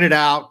Somebody pointed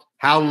out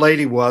how late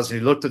he was, and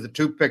he looked at the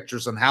two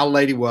pictures on how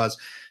late he was,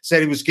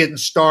 said he was getting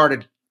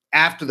started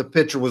after the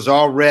pitcher was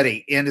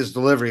already in his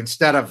delivery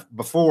instead of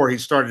before he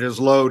started his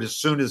load as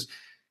soon as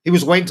he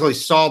was waiting until he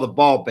saw the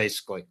ball,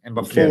 basically, and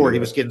before he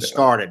was getting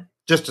started.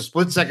 Just a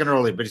split second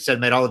early, but he said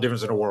it made all the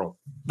difference in the world.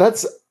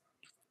 That's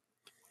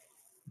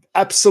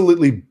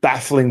absolutely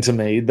baffling to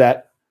me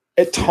that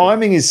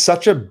timing is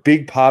such a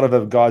big part of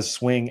a guy's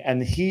swing,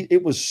 and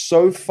it was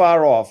so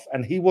far off,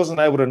 and he wasn't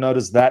able to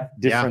notice that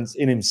difference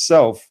in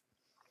himself.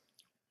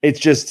 It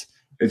just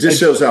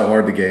shows how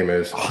hard the game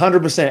is.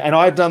 100%. And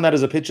I've done that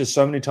as a pitcher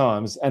so many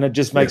times, and it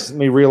just makes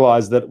me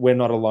realize that we're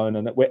not alone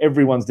and that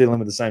everyone's dealing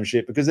with the same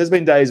shit. Because there's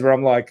been days where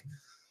I'm like,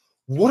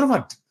 why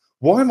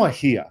am I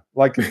here?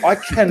 Like, I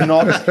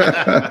cannot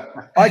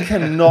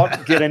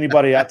get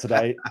anybody out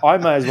today. I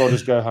may as well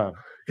just go home.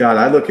 God,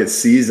 I look at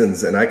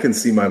seasons and I can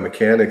see my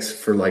mechanics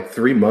for like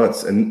 3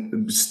 months,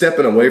 and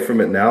stepping away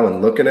from it now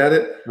and looking at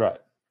it. Right.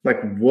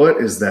 Like, what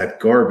is that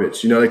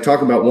garbage? They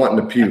talk about wanting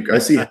to puke. I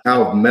see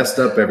how messed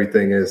up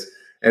everything is.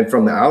 And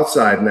from the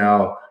outside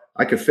now,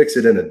 I could fix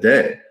it in a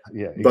day.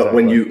 Yeah. Exactly. But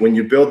when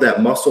you build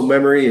that muscle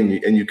memory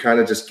and you kind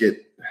of just get,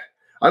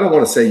 I don't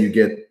want to say you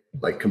get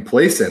like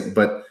complacent,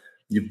 but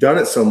you've done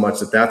it so much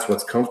that's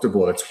what's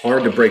comfortable, and it's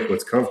hard to break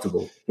what's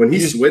comfortable. When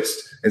he switched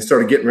and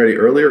started getting ready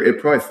earlier,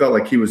 it probably felt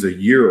like he was a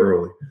year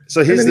early.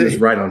 So he was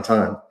right on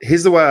time.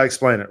 Here's the way I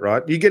explain it,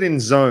 right? You get in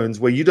zones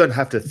where you don't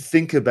have to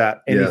think about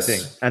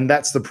anything. Yes. And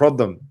that's the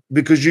problem,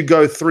 because you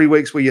go 3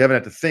 weeks where you haven't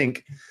had to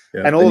think.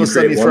 Yeah. And all of a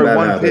sudden you throw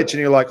one pitch and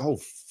you're like, oh,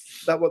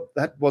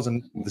 that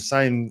wasn't the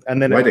same.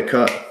 And then it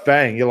cut.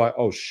 Bang. You're like,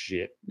 oh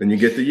shit. Then you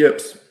get the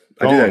yips.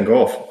 I do that in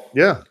golf.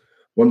 Yeah.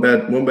 One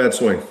bad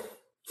swing.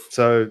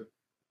 So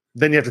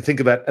then you have to think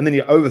about, and then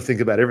you overthink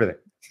about everything.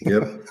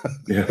 Yep.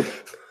 Yeah.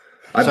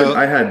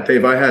 I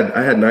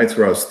had nights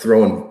where I was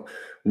throwing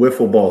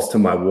wiffle balls to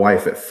my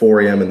wife at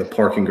 4 a.m. in the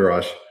parking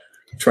garage,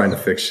 trying to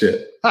fix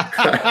shit.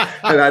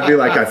 And I'd be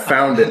like, I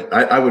found it.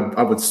 I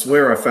would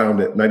swear I found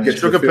it, and I'd get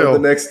to the field the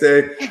next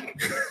day.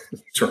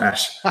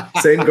 Trash.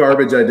 Same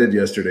garbage I did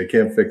yesterday.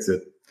 Can't fix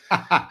it.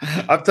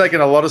 I've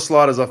taken a lot of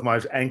sliders off my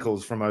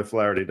ankles from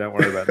O'Flaherty. Don't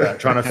worry about that.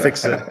 Trying to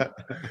fix it.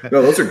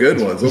 No, those are good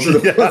ones. Those are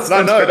the ones.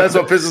 I know. That's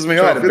what pisses me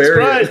off. It's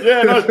great.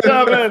 Yeah, no,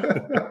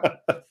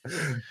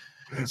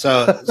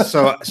 So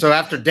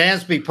after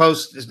Dansby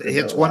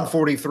hits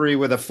 143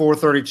 with a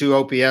 432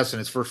 OPS in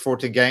his first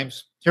 14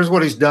 games, here's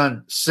what he's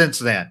done since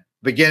then.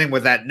 Beginning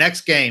with that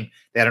next game,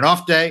 they had an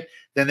off day.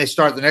 Then they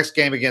start the next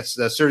game against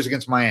the series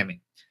against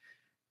Miami.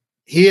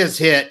 He has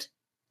hit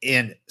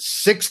in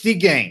 60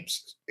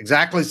 games,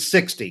 exactly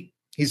 60.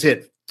 He's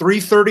hit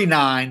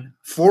 339,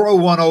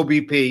 401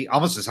 OBP,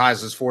 almost as high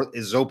as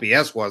his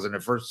OPS was in the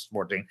first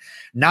 14.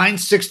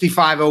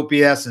 965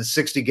 OPS in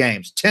 60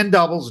 games, 10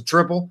 doubles, a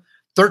triple,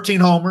 13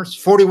 homers,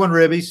 41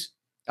 ribbies,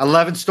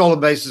 11 stolen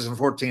bases, and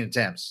 14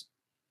 attempts.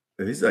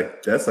 That's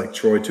like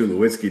Troy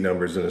Tulowitzki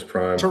numbers in his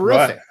prime.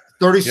 Terrific. Right.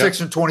 36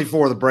 and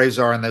 24 the Braves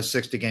are in those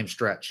 60-game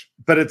stretch.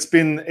 But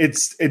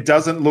it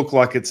doesn't look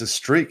like it's a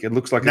streak. It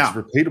looks like it's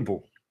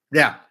repeatable.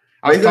 Yeah.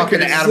 I was talking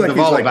to Adam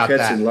Duvall about that.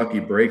 He's catching lucky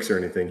breaks or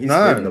anything. He's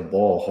hitting the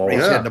ball hard.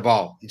 He's hitting the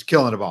ball. He's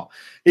killing the ball.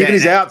 Even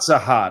his outs are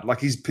hard. Like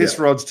his piss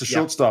rods to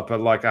shortstop are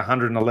like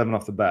 111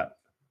 off the bat.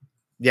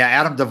 Yeah,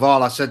 Adam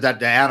Duvall, I said that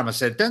to Adam. I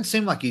said, it doesn't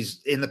seem like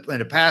he's in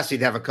the past.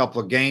 He'd have a couple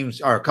of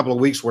games or a couple of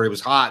weeks where he was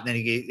hot. And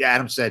then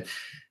Adam said,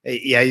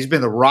 yeah, he's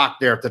been the rock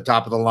there at the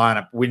top of the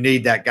lineup. We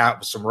need that guy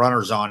with some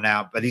runners on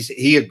now. But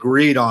he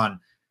agreed on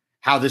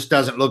how this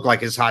doesn't look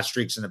like his hot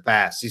streaks in the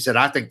past. He said,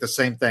 I think the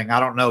same thing. I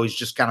don't know. He's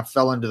just kind of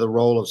fell into the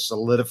role of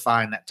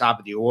solidifying that top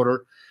of the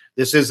order.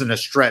 This isn't a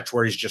stretch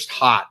where he's just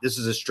hot. This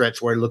is a stretch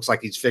where he looks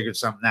like he's figured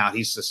something out.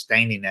 He's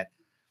sustaining it.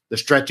 The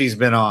stretch he's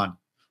been on,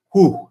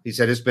 he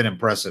said, it's been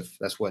impressive.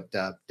 That's what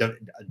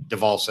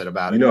Duvall said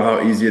about it. You know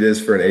how easy it is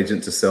for an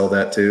agent to sell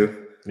that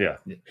too? Yeah.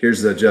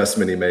 Here's the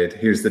adjustment he made.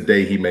 Here's the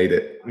day he made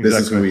it. Exactly. This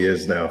is who he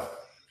is now.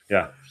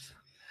 Yeah.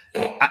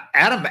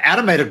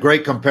 Adam made a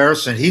great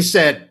comparison. He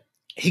said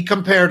he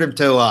compared him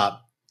to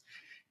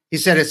he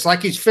said it's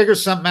like he's figured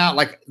something out,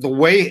 like the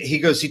way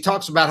he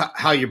talks about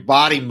how your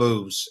body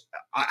moves,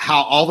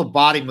 how all the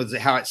body moves,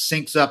 how it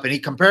syncs up. And he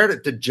compared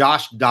it to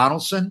Josh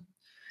Donaldson.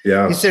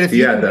 Yeah. He said he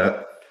had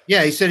that.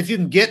 Yeah, he said if you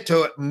can get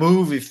to it,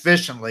 move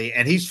efficiently,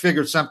 and he's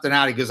figured something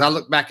out. He goes, I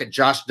look back at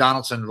Josh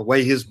Donaldson, the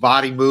way his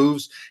body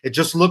moves, it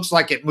just looks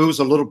like it moves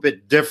a little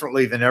bit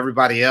differently than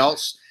everybody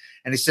else.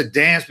 And he said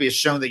Dansby has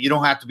shown that you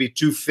don't have to be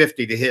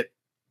 250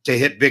 to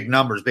hit big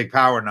numbers, big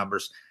power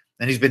numbers.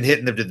 And he's been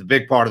hitting them to the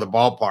big part of the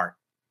ballpark.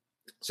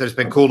 So it's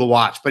been cool to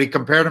watch. But he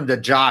compared him to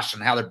Josh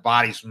and how their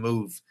bodies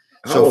move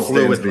so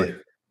fluidly.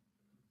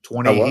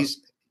 20.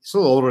 He's a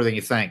little older than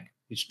you think.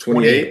 He's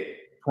 28.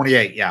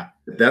 28, yeah.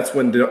 That's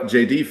when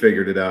JD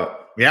figured it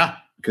out. Yeah.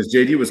 Because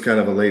JD was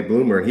kind of a late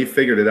bloomer, and he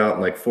figured it out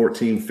in like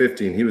 14,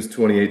 15. He was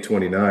 28,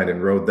 29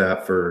 and rode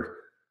that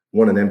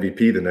won an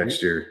MVP the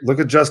next year. Look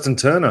at Justin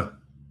Turner.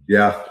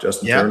 Yeah,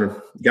 Justin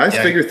Turner. Guys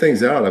figure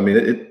things out. I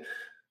mean,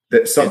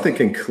 that something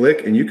can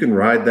click, and you can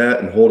ride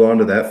that and hold on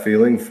to that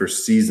feeling for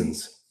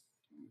seasons.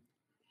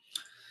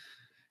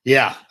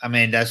 Yeah, I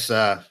mean that's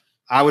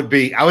I would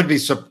be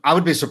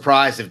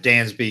surprised if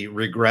Dansby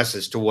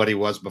regresses to what he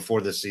was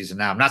before this season.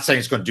 Now, I'm not saying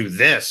he's going to do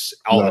this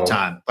all the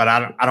time, but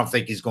I don't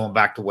think he's going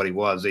back to what he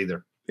was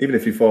either. Even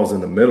if he falls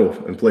in the middle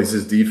and plays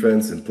his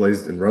defense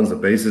and runs the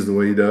bases the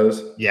way he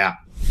does. Yeah.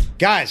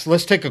 Guys,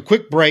 let's take a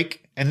quick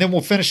break and then we'll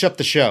finish up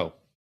the show.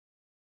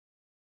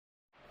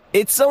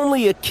 It's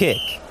only a kick,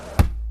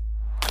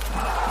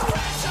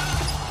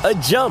 a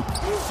jump,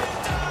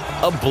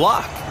 a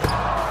block.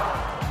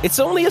 It's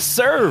only a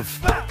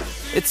serve.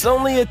 It's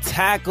only a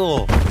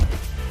tackle,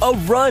 a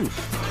run.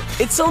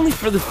 It's only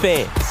for the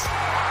fans.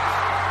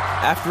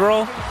 After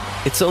all,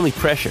 it's only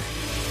pressure.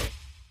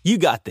 You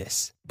got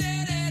this.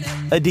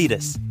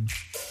 Adidas.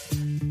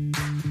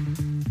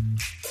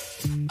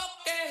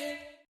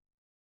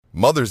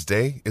 Mother's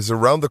Day is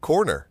around the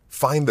corner.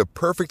 Find the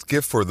perfect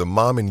gift for the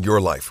mom in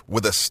your life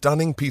with a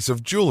stunning piece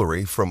of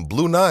jewelry from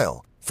Blue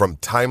Nile. From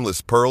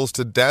timeless pearls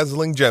to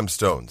dazzling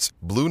gemstones,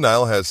 Blue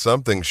Nile has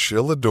something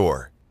she'll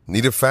adore.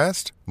 Need it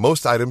fast?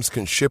 Most items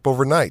can ship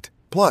overnight.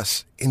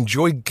 Plus,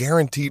 enjoy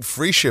guaranteed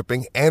free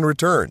shipping and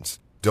returns.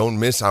 Don't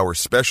miss our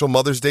special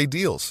Mother's Day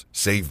deals.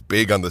 Save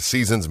big on the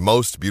season's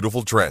most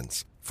beautiful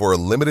trends. For a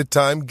limited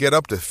time, get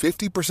up to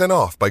 50%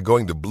 off by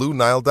going to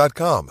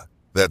BlueNile.com.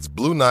 That's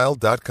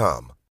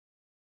BlueNile.com.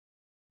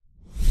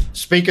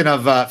 Speaking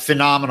of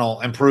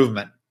phenomenal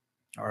improvement,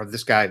 or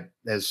this guy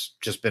has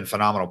just been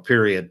phenomenal,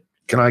 period.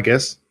 Can I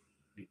guess?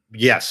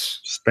 Yes.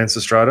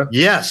 Spencer Strider?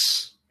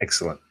 Yes.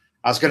 Excellent.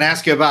 I was going to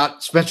ask you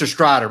about Spencer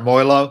Strider,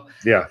 Moilo.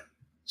 Yeah.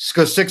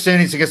 Goes 6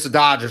 innings against the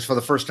Dodgers for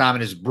the first time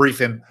in his brief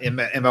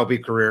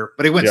MLB career.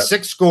 But he went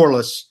 6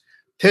 scoreless,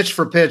 pitch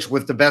for pitch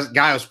with the best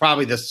guy who's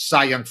probably the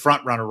Cy Young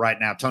frontrunner right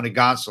now, Tony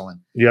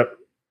Gonsolin. Yep.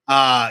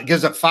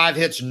 Gives up 5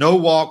 hits, no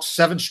walks,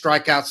 7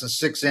 strikeouts in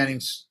 6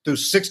 innings, threw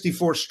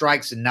 64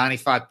 strikes and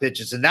 95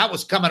 pitches. And that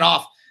was coming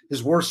off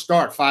his worst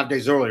start 5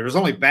 days earlier. It was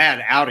only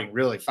bad outing,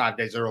 really, 5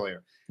 days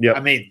earlier. Yep. I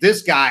mean,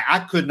 this guy, I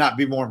could not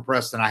be more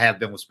impressed than I have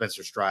been with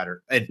Spencer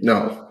Strider. And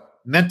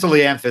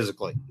mentally and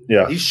physically.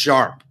 Yeah. He's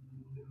sharp.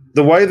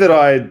 The way that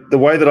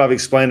I've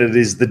explained it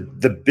is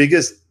the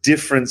biggest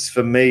difference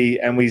for me,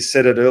 and we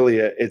said it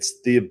earlier, it's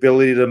the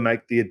ability to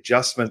make the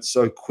adjustment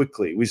so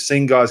quickly. We've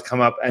seen guys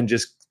come up and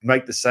just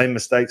make the same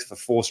mistakes for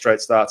 4 straight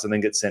starts and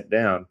then get sent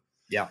down.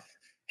 Yeah.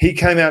 he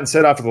came out and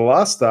said after the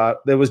last start,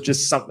 there was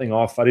just something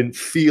off. I didn't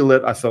feel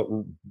it. I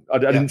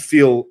didn't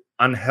feel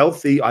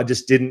unhealthy. I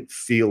just didn't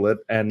feel it.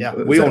 And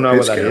we all know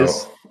what that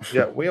is.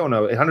 Yeah, we all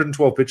know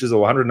 112 pitches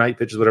or 108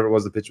 pitches, whatever it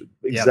was, the pitch.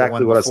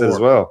 Exactly what I said as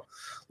well.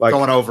 Like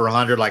going over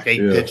 100, like 8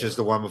 pitches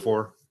the one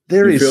before.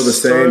 You feel the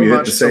same. You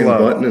hit the same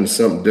button and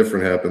something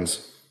different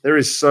happens.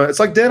 It's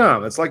like dead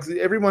arm. It's like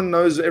everyone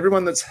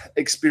that's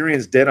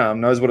experienced dead arm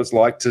knows what it's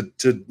like to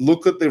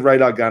look at the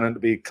radar gun and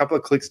to be a couple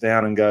of clicks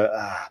down and go,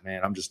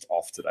 man, I'm just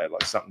off today.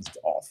 Like something's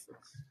off.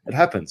 It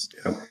happens.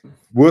 Yep.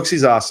 Works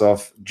his ass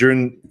off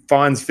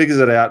figures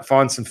it out,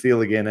 finds some feel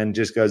again, and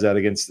just goes out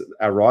against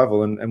our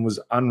rival and was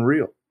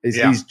unreal.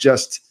 He's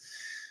just,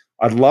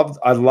 I love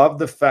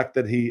the fact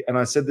that and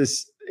I said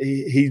this,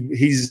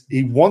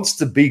 he wants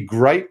to be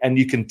great, and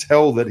you can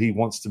tell that he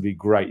wants to be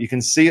great. You can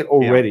see it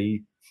already. Yeah.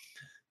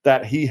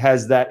 That he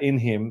has that in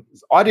him.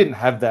 I didn't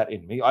have that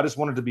in me. I just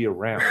wanted to be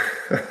around.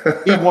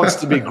 He wants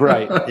to be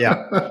great.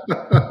 Yeah.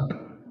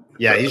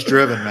 Yeah, he's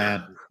driven,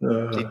 man.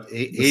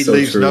 He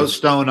leaves no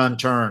stone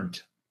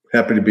unturned.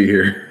 Happy to be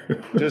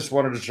here. Just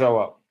wanted to show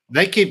up.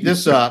 They keep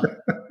this up.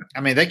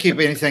 I mean, they keep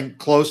anything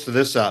close to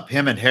this up.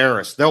 Him and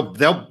Harris,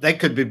 they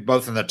could be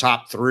both in the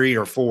top 3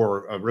 or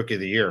 4 of Rookie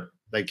of the Year.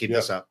 They keep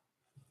this up.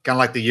 Kind of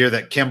like the year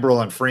that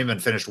Kimbrel and Freeman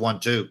finished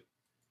 1-2.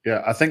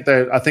 Yeah, I think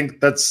they're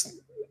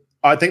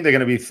going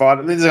to be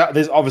fighting.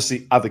 There's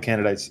obviously other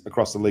candidates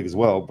across the league as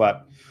well,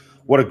 but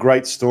what a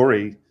great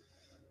story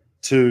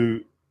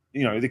to,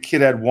 the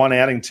kid had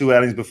 2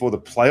 outings before the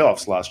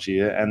playoffs last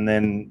year. And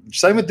then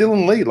same with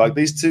Dylan Lee. Like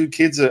these 2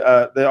 kids,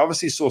 they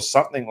obviously saw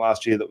something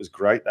last year that was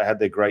great. They had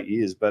their great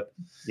years, but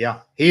yeah,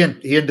 he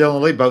and Dylan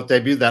Lee both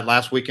debuted that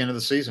last weekend of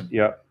the season.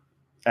 Yeah.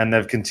 And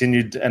they've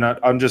continued. And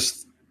I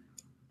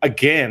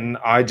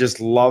just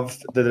love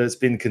that it's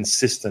been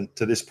consistent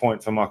to this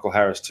point for Michael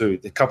Harris too.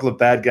 A couple of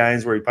bad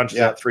games where he punches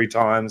out 3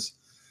 times.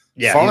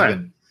 Yeah,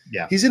 fine.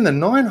 He's in the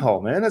 9 hole,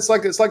 man. It's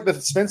like the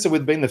Spencer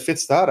with being the 5th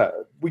starter.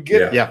 We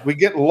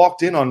get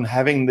locked in on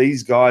having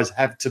these guys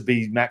have to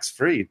be Max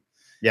Fried.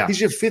 Yeah,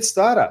 he's your 5th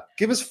starter.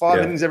 Give us 5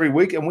 innings every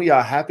week, and we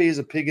are happy as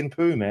a pig in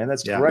poo, man.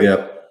 That's great.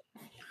 Yep.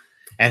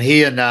 And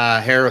he and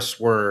Harris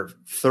were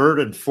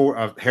 3rd and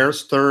 4th.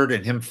 Harris 3rd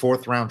and him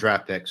 4th round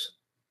draft picks.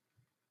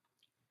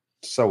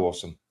 So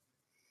awesome.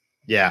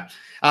 Yeah.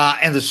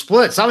 And the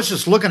splits, I was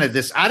just looking at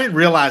this. I didn't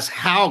realize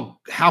how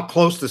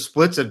close the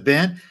splits have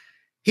been.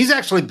 He's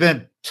actually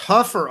been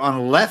tougher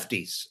on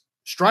lefties.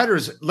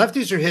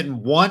 Lefties are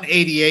hitting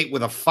 188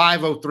 with a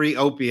 503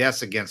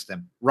 OPS against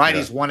him.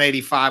 Righties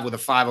 185 with a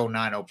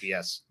 509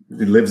 OPS.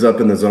 He lives up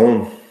in the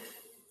zone.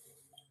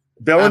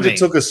 Bellinger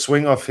took a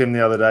swing off him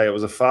the other day. It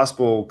was a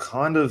fastball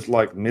kind of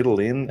like middle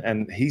in,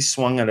 and he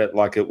swung at it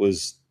like it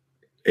was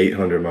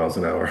 800 miles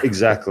an hour.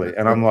 Exactly.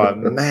 And I'm like,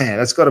 man,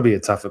 that's got to be a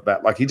tough at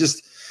bat. Like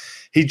there's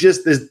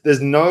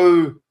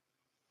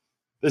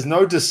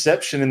no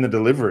deception in the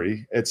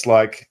delivery. It's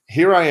like,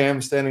 here I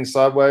am standing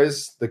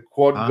sideways, the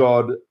quad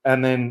god,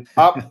 and then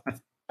up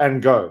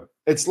and go.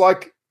 It's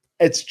like,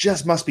 it's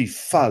just must be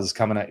fuzz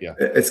coming at you.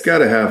 It's got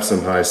to have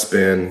some high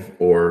spin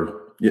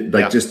or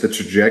just the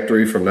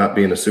trajectory from not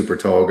being a super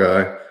tall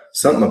guy.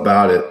 Something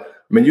about it.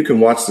 I mean, you can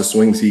watch the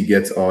swings he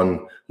gets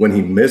on when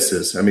he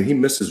misses. I mean, he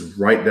misses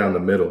right down the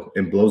middle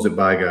and blows it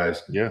by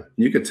guys. Yeah.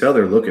 You could tell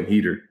they're looking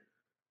heater.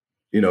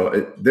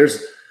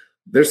 There's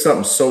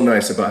something so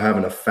nice about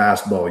having a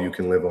fastball you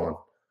can live on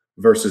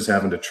versus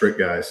having to trick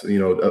guys. A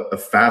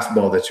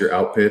fastball that's your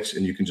out pitch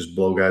and you can just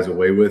blow guys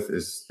away with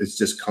it's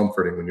just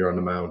comforting when you're on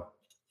the mound.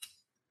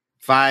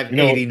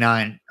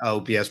 589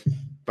 OPS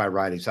by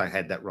righties. I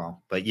had that wrong.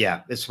 But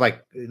yeah, it's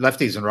like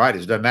lefties and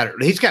righties. Doesn't matter.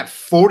 He's got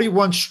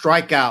 41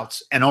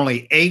 strikeouts and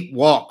only 8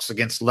 walks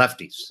against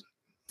lefties.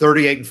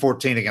 38 and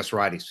 14 against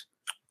righties.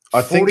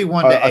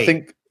 41 to 8. I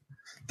think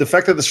the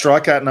fact that the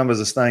strikeout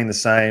numbers are staying the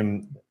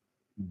same,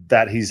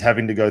 that he's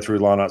having to go through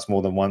lineouts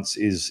more than once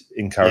is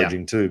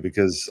encouraging too,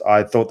 because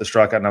I thought the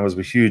strikeout numbers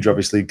were huge,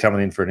 obviously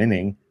coming in for an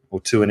inning or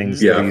 2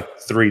 innings every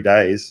 3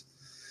 days.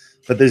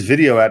 But there's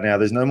video out now.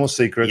 There's no more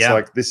secrets. Yeah.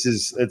 Like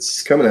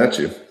it's coming at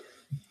you.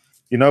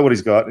 You know what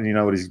he's got and you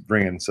know what he's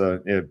bringing.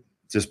 So, yeah,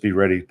 just be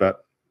ready.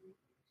 But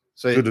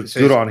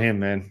good on him,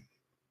 man.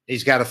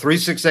 He's got a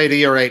 3.68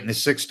 ERA in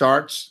his 6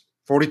 starts,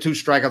 42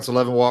 strikeouts,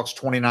 11 walks,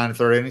 29 and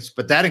 30 innings.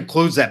 But that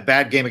includes that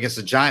bad game against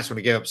the Giants when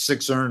he gave up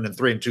 6 earned and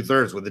 3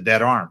 2/3 with a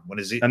dead arm.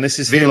 And this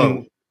is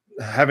him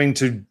having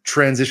to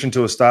transition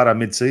to a starter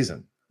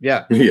mid-season.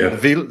 Yeah.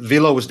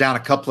 Velo was down a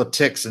couple of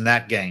ticks in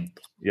that game.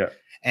 Yeah.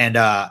 And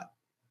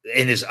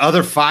in his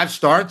other 5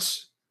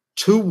 starts,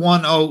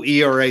 2.10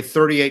 ERA,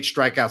 38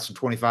 strikeouts, and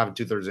 25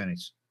 2/3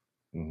 innings.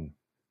 Mm-hmm.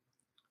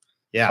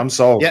 Yeah. I'm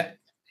sold. Yeah.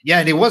 Yeah,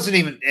 and he wasn't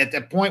even at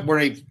the point where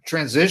he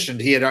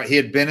transitioned. He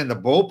had been in the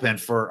bullpen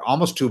for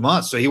almost 2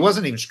 months, so he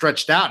wasn't even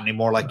stretched out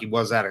anymore like he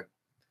was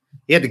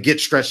he had to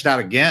get stretched out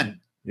again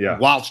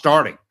while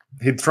starting.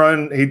 I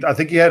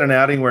think he had an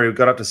outing where he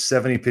got up to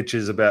 70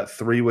 pitches about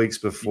 3 weeks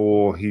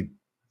before he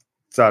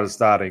started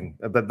starting,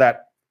 but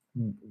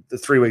the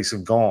 3 weeks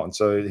have gone.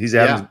 So his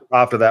outings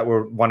after that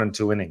were 1 and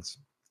 2 innings.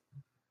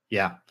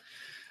 Yeah.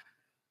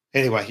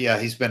 Anyway, yeah,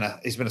 he's been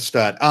a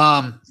stud.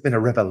 It's been a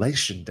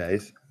revelation,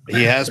 Dave.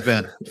 He has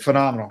been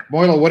phenomenal.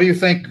 Moylo, what do you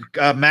think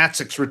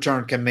Matzek's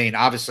return can mean?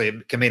 Obviously,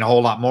 it can mean a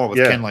whole lot more with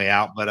Kenley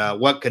out, but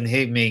what can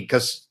he mean?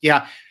 Because,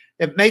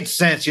 it made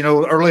sense.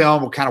 Early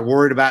on, we're kind of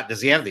worried about,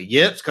 does he have the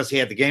yips? Because he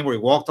had the game where he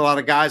walked a lot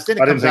of guys. Then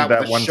it comes out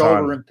with a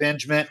shoulder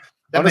impingement.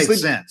 That honestly,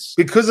 made sense.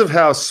 Because of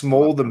how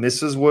small the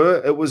misses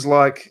were, it was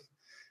like,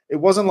 it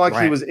wasn't like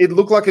it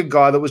looked like a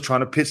guy that was trying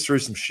to pitch through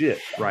some shit.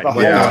 Right. The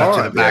whole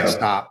time. To the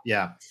backstop.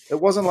 Yeah.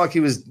 It wasn't like he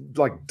was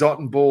like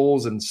dotting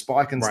balls and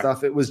spiking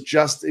stuff. It was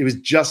just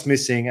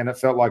missing. And it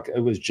felt like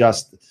it was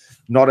just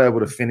not able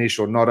to finish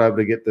or not able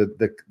to get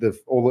the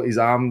all his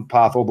arm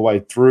path all the way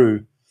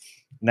through.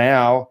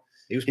 Now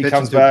he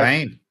comes back.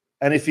 Pain.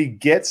 And if he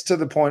gets to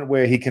the point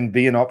where he can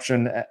be an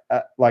option,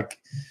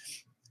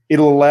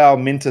 it'll allow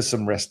Minter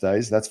some rest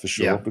days. That's for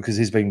sure, because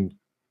he's been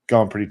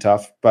going pretty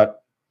tough. But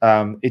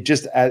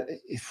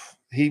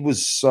he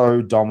was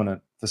so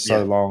dominant for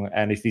so long,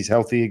 and if he's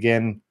healthy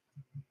again,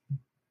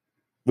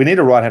 we need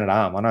a right-handed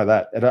arm. I know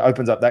that it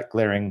opens up that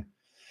glaring.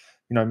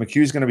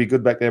 McHugh's going to be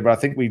good back there, but I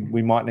think we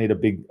might need a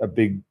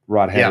big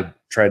right-handed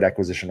trade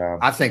acquisition arm.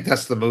 I think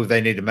that's the move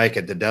they need to make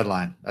at the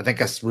deadline. I think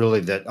that's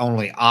really the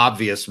only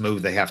obvious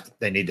move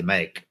they need to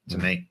make. To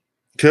me,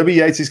 Kirby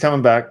Yates is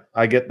coming back.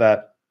 I get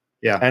that.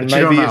 Yeah, and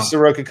maybe if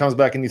Soroka comes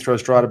back and you throw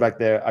Strider back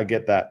there, I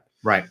get that.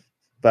 Right.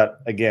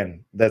 But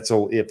again, that's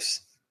all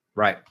ifs.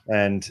 Right.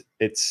 And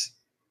it's,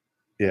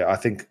 I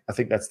think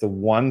that's the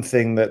one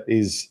thing that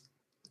is,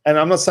 and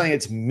I'm not saying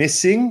it's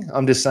missing.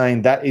 I'm just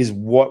saying that is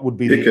what would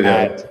be the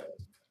add.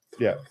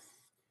 Yeah.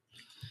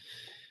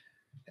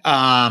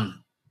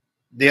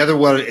 The other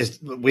one is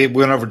we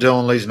went over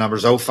Dylan Lee's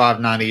numbers,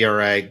 0.59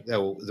 ERA,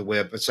 the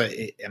whip. So,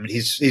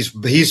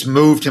 he's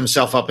moved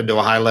himself up into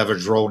a high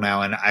leverage role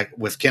now. And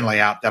with Kenley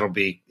out, that'll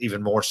be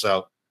even more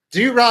so.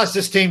 Do you realize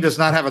this team does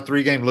not have a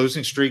 3-game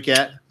losing streak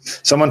yet?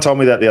 Someone told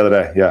me that the other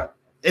day. Yeah.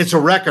 It's a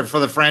record for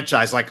the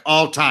franchise, like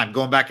all time,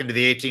 going back into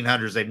the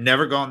 1800s. They've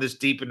never gone this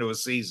deep into a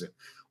season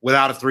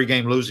without a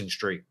 3-game losing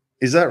streak.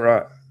 Is that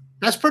right?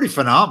 That's pretty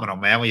phenomenal,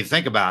 man, when you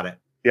think about it.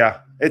 Yeah.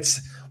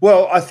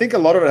 I think a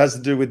lot of it has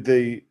to do with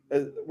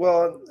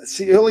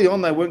early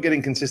on they weren't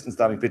getting consistent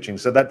starting pitching.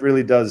 So that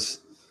really does.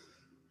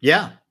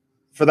 Yeah.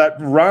 For that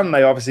run,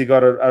 they obviously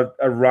got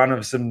a run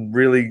of some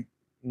really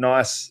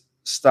nice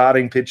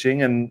starting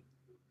pitching,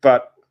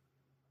 but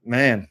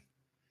man,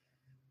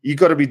 you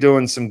got to be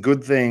doing some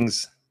good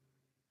things.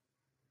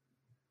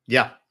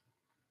 Yeah.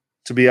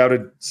 To be able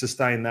to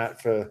sustain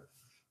that for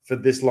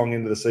this long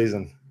into the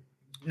season.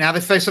 Now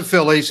they face the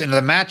Phillies, and the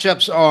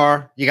matchups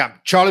are, you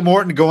got Charlie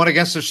Morton going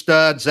against their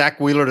stud, Zach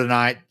Wheeler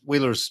tonight.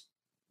 Wheeler's,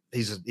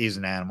 he's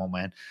an animal,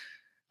 man.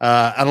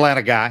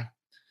 Atlanta guy.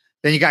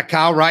 Then you got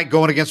Kyle Wright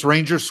going against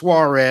Ranger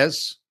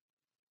Suarez.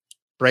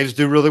 Braves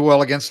do really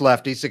well against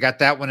lefties. They got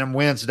that one on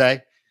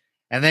Wednesday.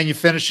 And then you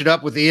finish it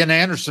up with Ian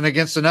Anderson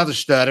against another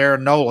stud,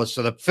 Aaron Nola.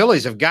 So the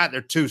Phillies have got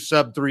their 2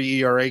 sub-3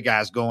 ERA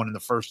guys going in the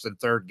first and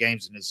third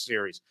games in this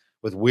series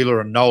with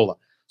Wheeler and Nola.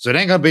 So it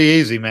ain't going to be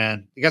easy,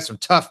 man. You got some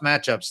tough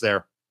matchups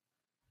there.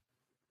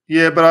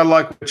 Yeah, but I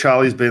like where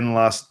Charlie's been the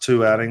last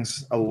 2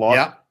 outings a lot.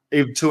 Yeah.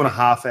 Even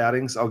 2.5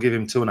 outings. I'll give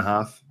him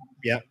 2.5.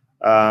 Yeah.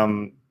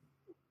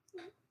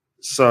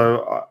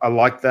 So I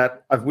like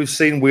that. We've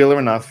seen Wheeler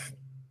enough.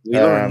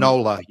 Wheeler and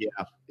Nola,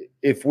 yeah.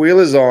 If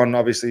Wheeler's on,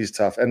 obviously he's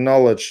tough. And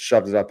Nola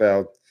shoved it up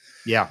our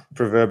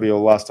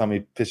proverbial last time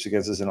he pitched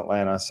against us in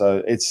Atlanta.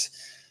 So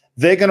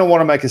they're going to want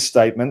to make a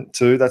statement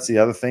too. That's the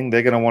other thing.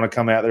 They're going to want to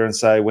come out there and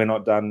say, we're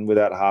not done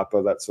without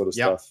Harper, that sort of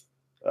stuff.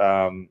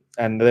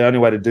 And the only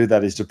way to do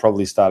that is to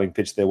probably starting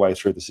pitch their way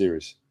through the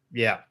series.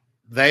 Yeah.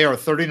 They are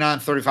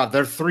 39-35.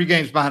 They're 3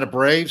 games behind the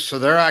Braves, so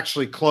they're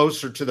actually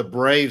closer to the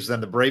Braves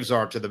than the Braves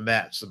are to the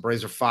Mets. The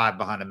Braves are 5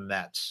 behind the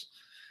Mets.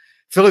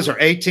 Phillies are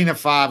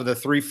 18-5 with a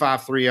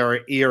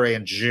 3.53 ERA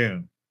in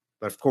June.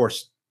 But, of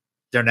course,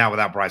 they're now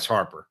without Bryce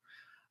Harper.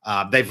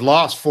 They've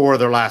lost 4 of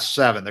their last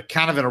 7. They're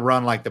kind of in a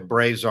run like the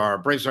Braves are.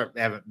 Braves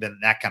haven't been in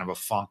that kind of a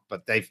funk,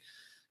 but they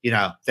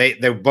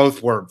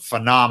both were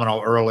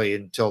phenomenal early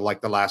until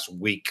like the last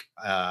week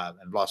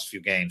and lost a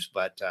few games.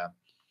 But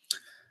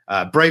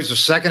Braves are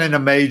second in the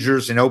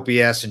majors in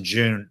OPS in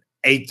June,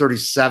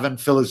 837.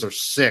 Phillies are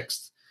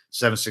 6th,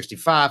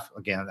 765.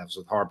 Again, that was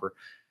with Harper.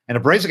 And the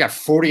Braves have got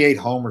 48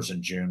 homers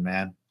in June,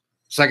 man.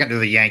 Second to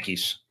the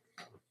Yankees.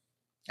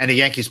 And the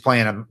Yankees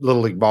playing a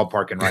Little League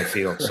ballpark in right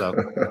field. So,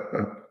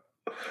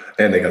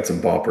 and they got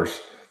some boppers.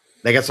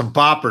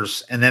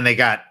 And then they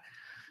got,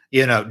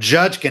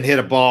 Judge can hit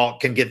a ball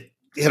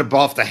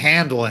off the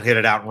handle and hit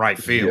it out in right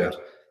field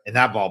in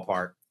that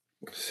ballpark.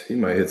 He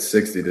might hit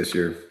 60 this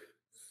year.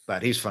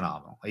 But he's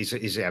phenomenal. He's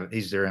their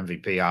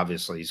MVP.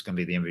 Obviously, he's going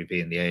to be the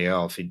MVP in the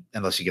AL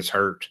unless he gets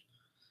hurt.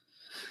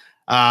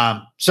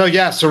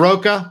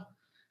 Soroka,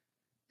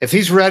 if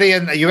he's ready,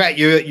 and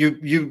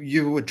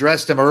you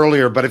addressed him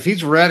earlier, but if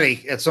he's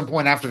ready at some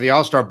point after the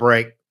All-Star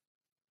break,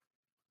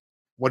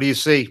 what do you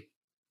see?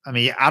 I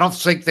mean, I don't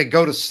think they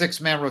go to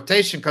 6-man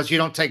rotation because you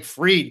don't take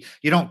Fried.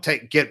 You don't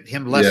get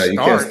him less starts. You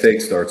can't take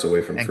starts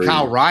away from Fried. And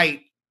Kyle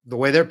Wright, the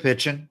way they're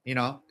pitching,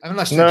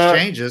 unless things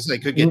changes, they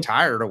could get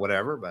tired or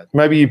whatever. But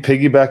maybe you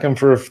piggyback them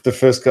for the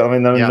first. I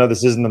mean, I know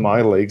this isn't the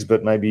minor leagues,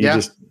 but maybe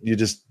you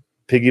just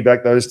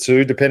piggyback those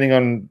two, depending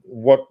on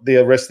what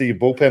the rest of your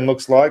bullpen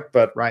looks like.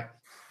 But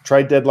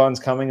trade deadline's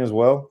coming as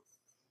well.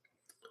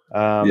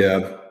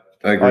 I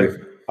agree.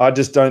 I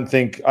just don't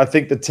think. I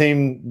think the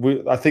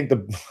team. I think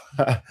the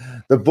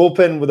the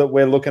bullpen that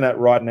we're looking at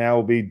right now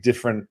will be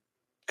different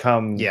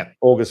come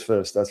August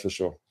 1st. That's for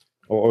sure.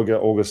 Or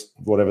August,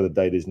 whatever the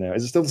date is now.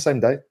 Is it still the same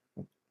date?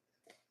 Or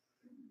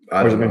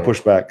has it been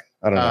pushed back?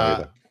 I don't know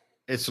either.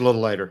 It's a little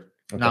later.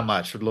 Okay. Not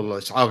much. A little.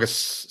 It's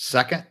August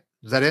 2nd.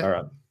 Is that it? All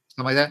right.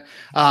 Something like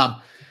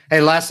that.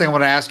 Hey, last thing I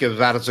want to ask you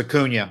about is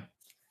Acuna.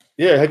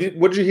 Yeah.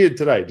 What did you hear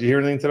today? Did you hear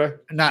anything today?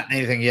 Not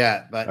anything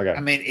yet, but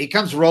I mean, he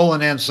comes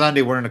rolling in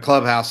Sunday. We're in the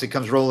clubhouse. He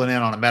comes rolling in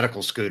on a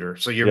medical scooter.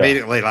 So you're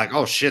immediately like,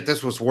 oh shit,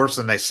 this was worse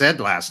than they said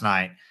last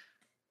night.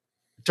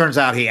 Turns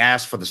out he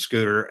asked for the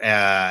scooter.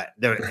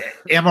 The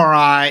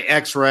MRI,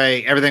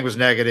 X-ray, everything was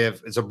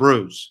negative. It's a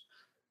bruise.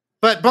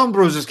 But bone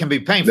bruises can be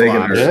painful.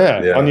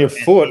 On your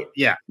foot.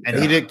 And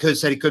he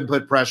said he couldn't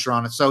put pressure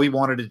on it, so he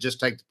wanted to just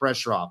take the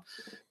pressure off.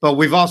 But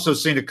we've also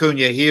seen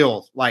Acuna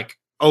heal like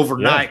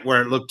overnight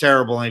where it looked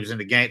terrible and he was in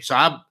the game. So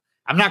I'm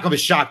not going to be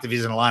shocked if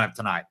he's in the lineup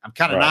tonight. I'm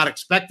kind of not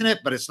expecting it,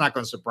 but it's not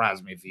going to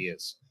surprise me if he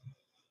is.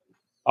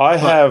 I'm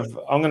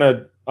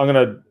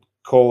gonna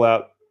call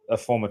out a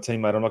former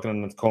teammate. I'm not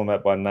going to call him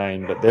out by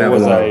name, but there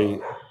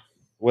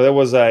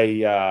was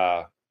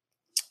a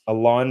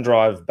line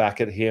drive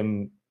back at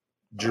him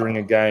during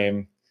a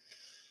game,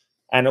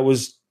 and it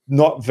was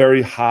not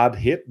very hard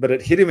hit, but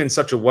it hit him in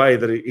such a way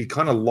that he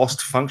kind of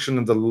lost function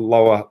of the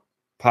lower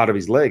part of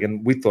his leg,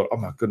 and we thought, oh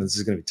my goodness, this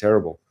is going to be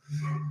terrible.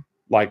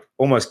 Like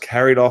almost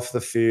carried off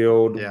the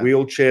field,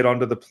 wheelchaired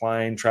onto the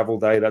plane, travel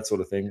day, that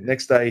sort of thing.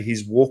 Next day,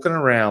 he's walking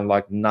around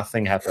like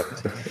nothing happened.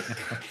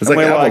 It's like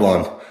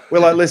Avalon. We're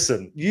like,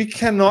 listen, you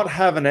cannot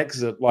have an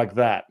exit like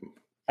that.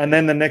 And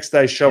then the next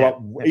day show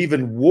up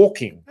even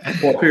walking.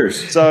 Paul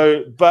Pierce.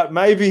 So, but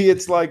maybe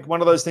it's like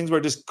one of those things where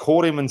it just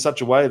caught him in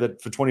such a way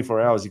that for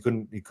 24 hours he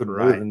couldn't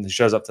move, and he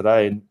shows up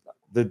today. And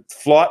the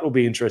flight will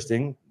be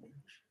interesting.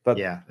 But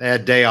they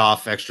had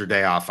extra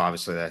day off.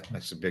 Obviously, that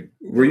makes a big.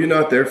 Were you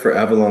not there for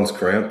Avalon's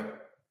cramp?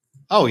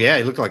 Oh yeah,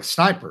 he looked like a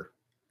sniper.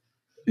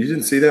 You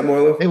didn't see that,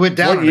 Marlo? He went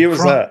down. What year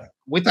was that?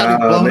 We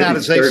thought he'd blown out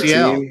his 13.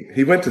 ACL.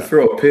 He went to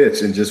throw a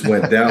pitch and just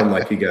went down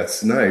like he got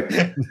sniped.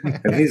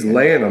 And he's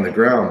laying on the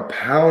ground,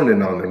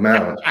 pounding on the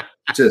mound,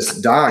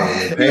 just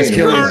dying in pain. He's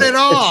carted it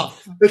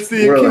off. It's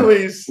the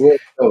Achilles.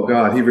 Oh,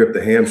 God, he ripped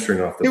the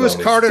hamstring off the bone. He was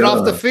carted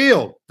off the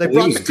field. They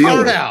brought the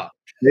cart out.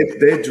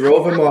 They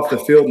drove him off the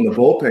field in the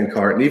bullpen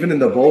cart. And even in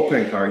the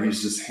bullpen cart,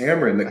 he's just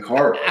hammering the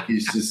cart. Like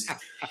he's just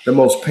the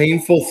most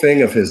painful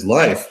thing of his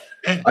life.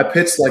 I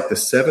pitched like the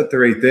 7th or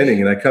 8th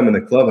inning, and I come in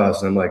the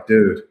clubhouse, and I'm like,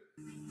 dude.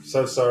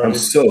 So sorry. I'm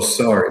so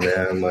sorry,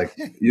 man. Like,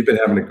 you've been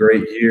having a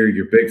great year.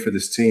 You're big for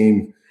this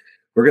team.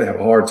 We're going to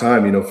have a hard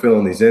time,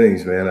 filling these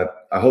innings, man.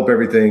 I hope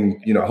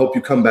everything, I hope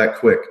you come back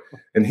quick.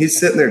 And he's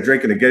sitting there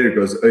drinking a Gator. He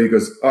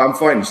goes, oh, I'm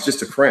fine. It's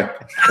just a cramp.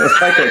 I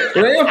was like, a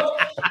cramp?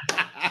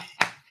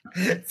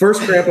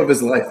 First cramp of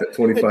his life at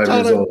 25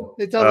 years old.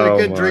 They told him he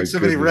couldn't drink so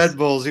many Red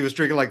Bulls. He was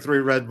drinking like 3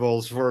 Red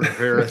Bulls for an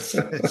appearance.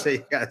 So he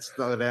got to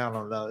slow down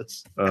on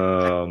those.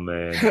 Oh,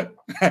 man.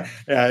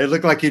 It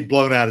looked like he'd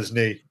blown out his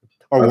knee.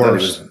 Or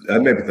worse. I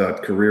maybe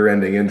thought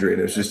career-ending injury, and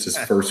it was just his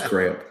first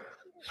cramp.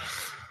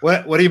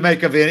 What do you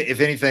make of it,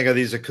 if anything, of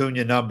these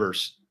Acuna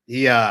numbers?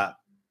 He had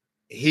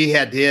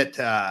hit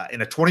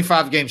in a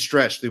 25-game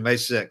stretch through May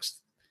 6th,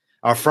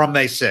 or from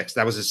May 6th.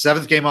 That was his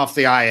 7th game off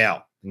the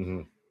IL.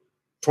 Mm-hmm.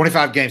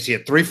 25 games. He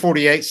had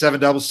 348, 7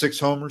 doubles, 6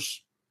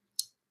 homers,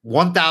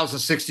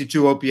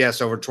 1,062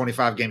 OPS over a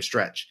 25-game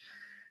stretch.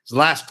 His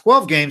last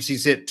 12 games,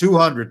 he's hit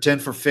 200, 10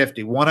 for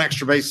 50, 1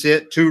 extra base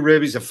hit, 2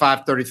 ribbies, a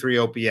 533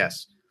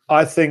 OPS.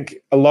 I think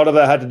a lot of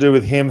that had to do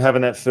with him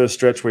having that first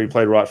stretch where he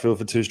played right field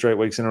for 2 straight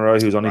weeks in a row.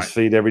 He was on his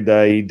feet every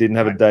day. He didn't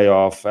have a day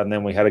off. And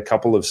then we had a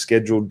couple of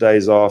scheduled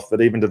days off.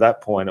 But even to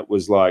that point, it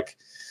was like,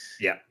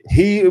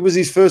 it was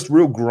his first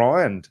real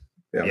grind.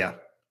 Yeah.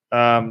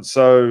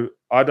 So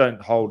I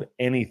don't hold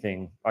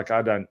anything.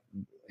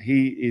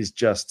 He's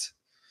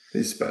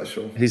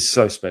special. He's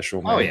so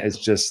special, man. Oh, yeah. It's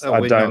just,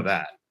 we know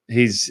that.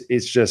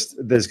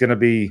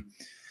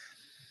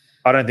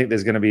 I don't think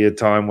there's going to be a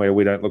time where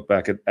we don't look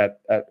back at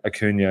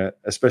Acuna,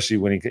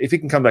 especially if he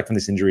can come back from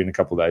this injury in a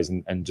couple of days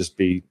and just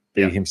be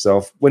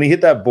himself. When he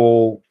hit that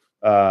ball,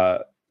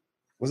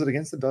 was it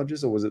against the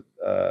Dodgers or was it?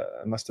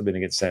 It must have been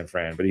against San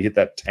Fran, but he hit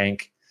that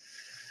tank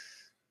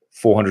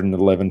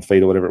 411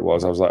 feet or whatever it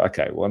was. I was like,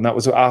 okay, well, and that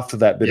was after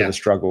that bit of a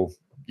struggle.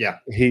 Yeah,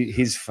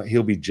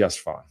 he'll be just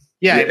fine.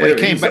 Yeah, when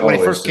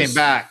he first came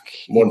back,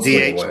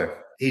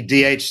 he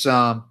DH'd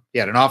some. He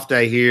had an off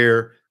day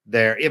here.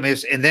 There,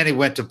 and then he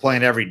went to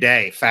playing every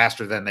day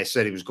faster than they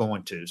said he was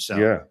going to. So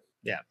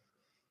yeah,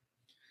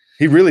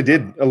 he really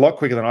did a lot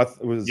quicker than I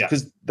was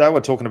because they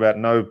were talking about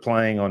no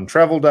playing on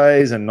travel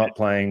days and not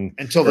playing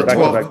until the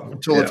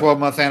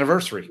 12-month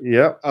anniversary.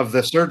 Yeah, of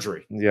the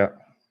surgery. Yeah,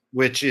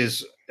 which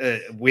is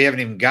we haven't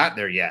even got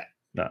there yet.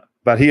 No,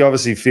 But he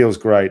obviously feels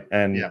great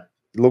and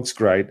looks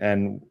great,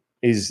 and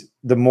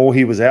the more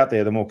he was out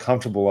there, the more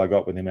comfortable I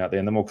got with him out there,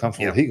 and the more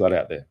comfortable he got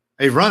out there.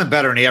 He's running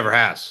better than he ever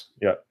has.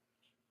 Yeah.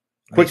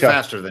 He's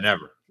faster than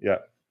ever. Yeah.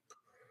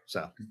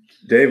 So,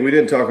 Dave, we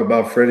didn't talk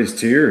about Freddie's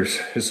tears.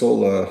 His whole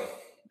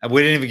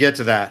we didn't even get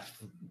to that.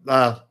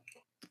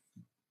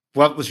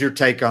 What was your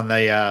take on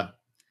the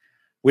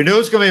we knew it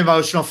was going to be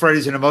emotional.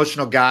 Freddie's an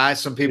emotional guy.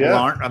 Some people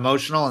aren't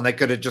emotional, and they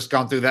could have just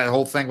gone through that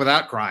whole thing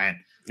without crying.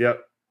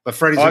 Yep. But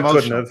Freddie's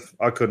emotional.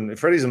 I couldn't.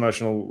 Freddie's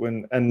emotional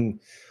and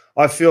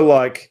I feel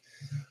like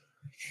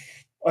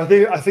I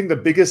think the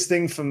biggest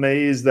thing for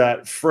me is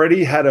that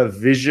Freddie had a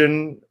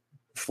vision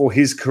for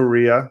his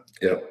career.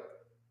 Yep.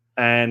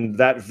 And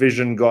that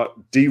vision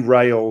got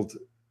derailed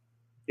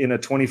in a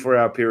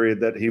 24-hour period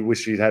that he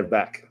wished he'd had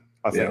back,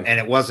 I think. And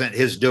it wasn't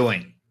his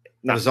doing.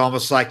 No. It was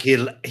almost like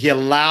he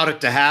allowed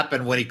it to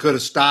happen when he could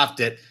have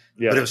stopped it,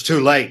 but it was too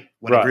late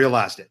when he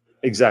realized it.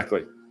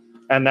 Exactly.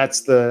 And I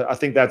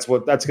think that's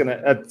what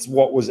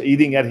was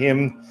eating at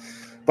him.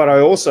 But I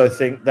also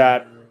think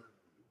that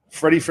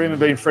Freddie Freeman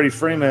being Freddie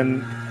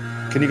Freeman,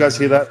 can you guys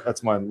hear that?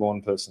 That's my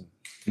lawn person.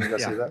 Can you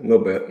guys hear that? A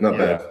little bit, not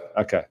bad.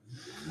 Okay.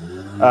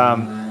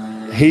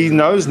 He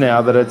knows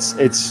now that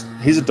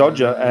he's a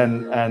Dodger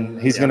and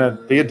he's going to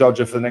be a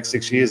Dodger for the next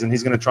 6 years, and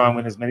he's going to try and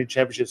win as many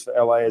championships for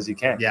LA as he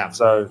can. Yeah.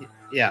 So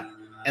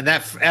and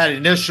that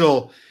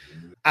initial,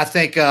 I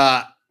think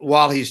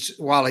while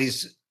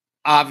he's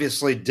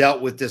obviously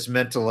dealt with this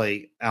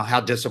mentally, how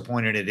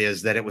disappointed it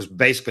is that it was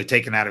basically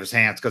taken out of his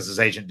hands because his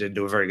agent didn't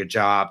do a very good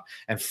job,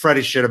 and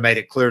Freddie should have made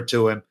it clear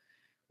to him,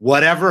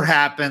 whatever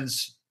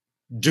happens,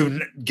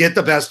 get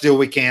the best deal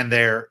we can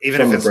there,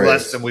 even if it's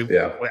less than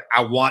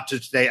I want to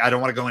stay. I don't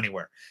want to go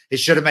anywhere. He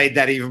should have made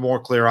that even more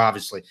clear,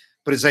 obviously.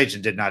 But his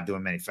agent did not do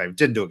him any favor.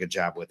 Didn't do a good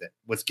job with it,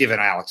 with giving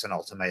Alex an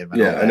ultimatum.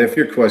 And if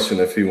your question,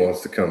 if he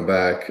wants to come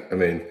back, I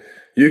mean,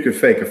 you could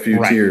fake a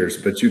few tears,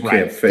 but you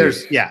can't fake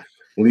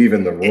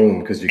leaving the room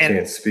because you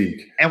can't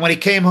speak. And when he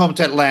came home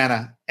to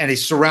Atlanta and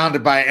he's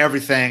surrounded by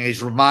everything,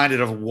 he's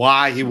reminded of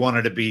why he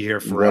wanted to be here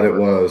forever. What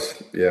it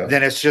was,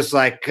 Then it's just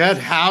like, God,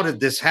 how did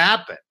this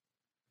happen?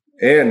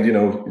 And,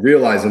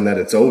 realizing that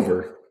it's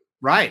over.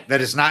 Right.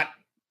 That it's not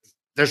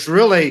 – there's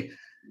really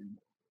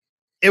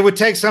 – it would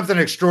take something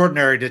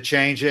extraordinary to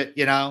change it,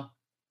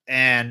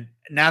 And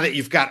now that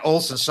you've got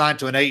Olson signed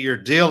to an 8-year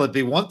deal, it'd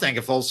be one thing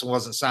if Olson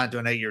wasn't signed to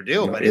an 8-year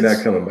deal. No, but you're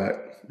not coming back.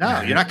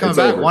 No, you're not coming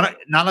back. Not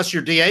unless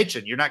you're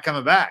DHing. You're not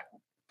coming back.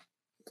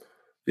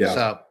 Yeah.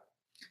 So,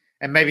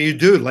 and maybe you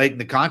do late in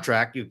the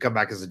contract. You come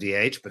back as a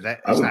DH, but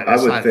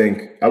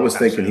I was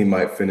thinking he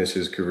might finish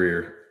his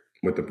career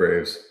with the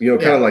Braves.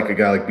 Kind of like a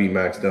guy like B.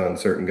 Max Dunn,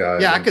 certain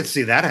guys. Yeah, I could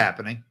see that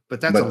happening,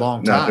 but that's a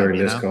long time. Not during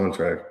this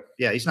contract.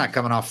 Yeah, he's not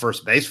coming off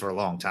first base for a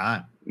long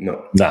time.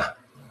 No. Nah.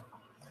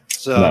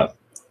 So,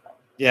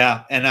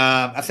 yeah, and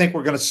I think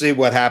we're going to see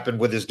what happened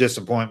with his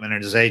disappointment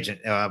and his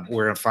agent.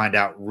 We're going to find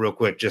out real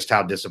quick just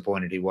how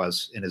disappointed he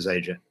was in his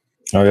agent.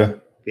 Oh, yeah?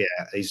 Yeah,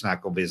 he's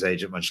not going to be his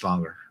agent much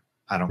longer,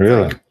 I don't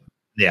think.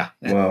 Yeah.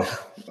 Well,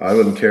 I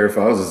wouldn't care if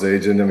I was his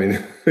agent. I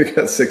mean, we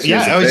got 6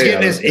 years.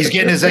 Yeah, he's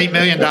getting his $8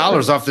 million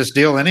off this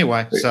deal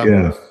anyway.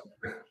 So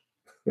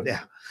yeah.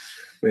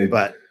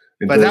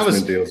 But that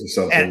was deals or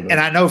something. And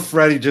I know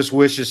Freddie just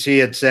wishes he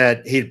had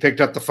said he'd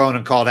picked up the phone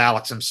and called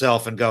Alex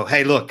himself and go,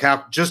 "Hey, look,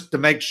 just to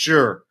make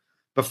sure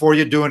before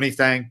you do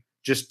anything,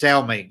 just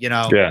tell me,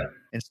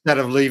 instead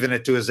of leaving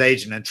it to his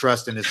agent and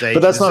trusting his agent."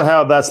 But that's not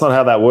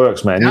how that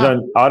works, man.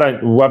 No.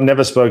 I've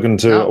never spoken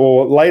to,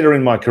 or later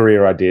in my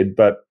career I did,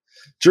 but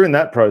during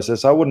that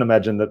process, I wouldn't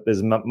imagine that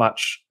there's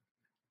much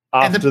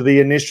after the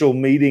initial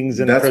meetings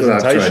and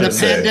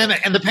presentations.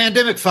 And the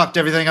pandemic fucked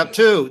everything up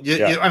too.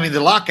 The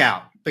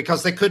lockout,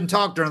 because they couldn't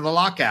talk during the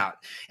lockout.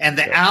 And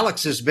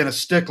Alex has been a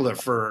stickler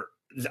for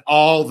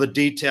all the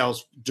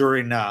details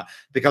during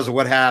because of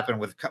what happened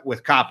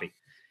with Copy.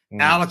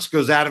 Alex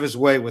goes out of his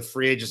way with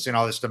free agency and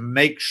all this to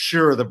make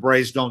sure the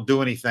Braves don't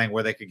do anything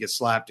where they could get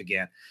slapped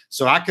again.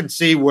 So I can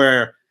see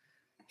where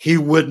he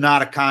would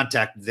not have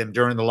contacted them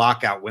during the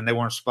lockout when they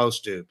weren't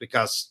supposed to,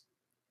 because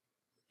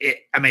you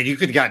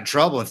could have got in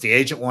trouble if the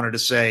agent wanted to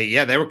say,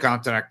 they were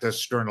contacting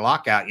us during the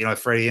lockout, if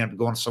Freddie ended up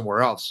going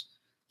somewhere else.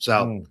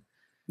 So,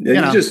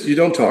 you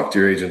don't talk to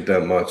your agent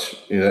that much.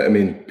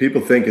 People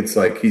think it's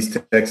like he's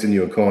texting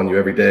you and calling you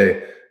every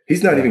day.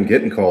 He's not even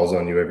getting calls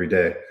on you every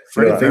day.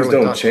 Things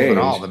don't change.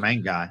 At all, the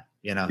main guy,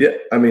 Yeah,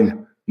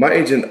 my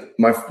agent,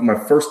 my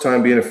first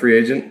time being a free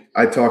agent,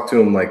 I talked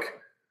to him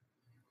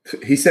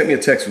he sent me a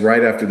text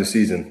right after the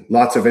season.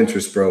 Lots of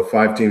interest, bro.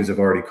 5 teams have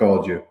already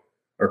called you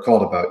or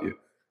called about you.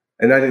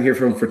 And I didn't hear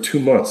from him for 2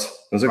 months.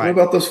 I was like, what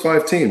about those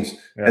 5 teams?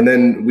 Yeah. And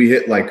then we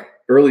hit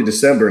early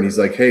December and he's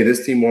like, hey,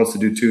 this team wants to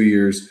do 2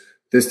 years.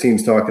 This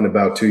team's talking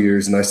about 2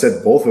 years. And I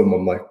said both of them,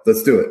 I'm like,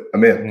 let's do it.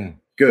 I'm in.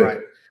 Good.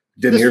 Right.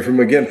 Didn't hear from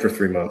him again for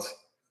 3 months.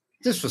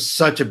 This was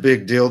such a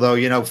big deal,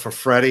 though, for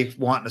Freddie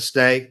wanting to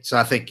stay. So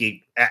I think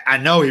I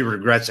know he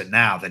regrets it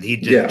now that he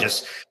didn't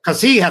just because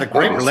he had a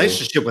great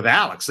relationship with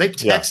Alex. They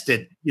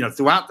texted,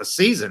 throughout the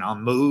season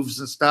on moves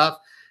and stuff.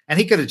 And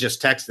he could have just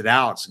texted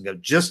Alex and go,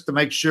 just to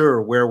make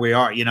sure where we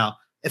are,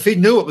 if he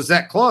knew it was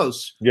that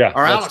close. Yeah.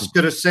 Or Alex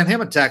could have sent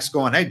him a text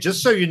going, hey,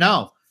 just so you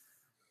know,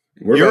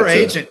 We're your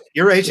about to-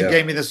 agent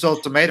gave me this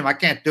ultimatum. I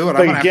can't do it.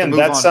 But I'm gonna again, have to move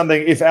that's on.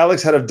 something. If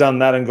Alex had have done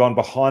that and gone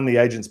behind the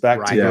agent's back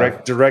Right. to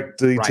Yeah.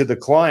 directly to Right. the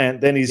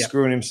client, then he's Yep.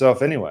 screwing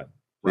himself anyway.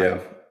 Yeah.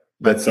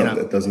 But, That's something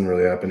that doesn't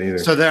really happen either.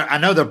 So I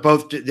know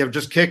they're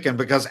just kicking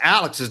because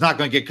Alex is not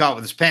going to get caught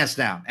with his pants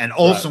down, and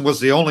Olsen was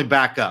the only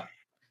backup.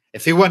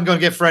 If he wasn't going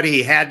to get Freddie,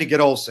 he had to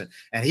get Olsen,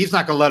 and he's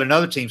not going to let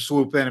another team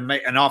swoop in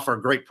and offer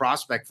a great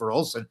prospect for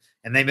Olsen,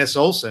 and they miss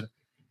Olsen,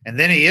 and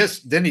then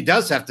he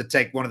does have to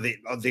take one of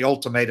the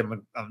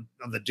ultimatum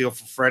of the deal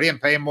for Freddie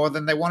and pay him more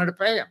than they wanted to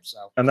pay him.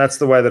 So, And that's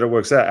the way that it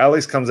works out.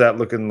 Alex comes out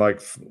looking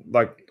like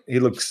he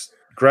looks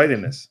great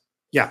in this.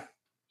 yeah.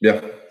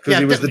 Because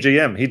he was the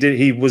GM.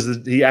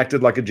 He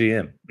acted like a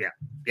GM.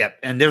 Yeah,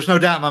 and there's no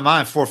doubt in my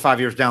mind 4 or 5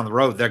 years down the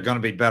road, they're going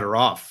to be better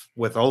off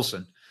with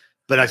Olsen.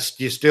 But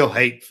you still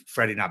hate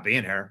Freddie not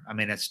being here. I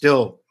mean,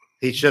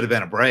 he should have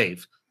been a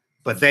Brave.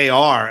 But they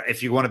are,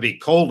 if you want to be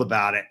cold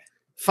about it,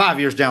 5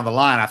 years down the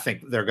line, I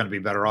think they're going to be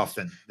better off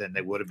than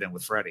they would have been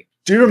with Freddie.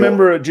 Do you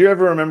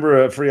ever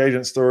remember a free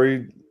agent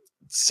story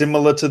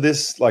similar to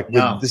this? Like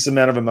with this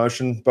amount of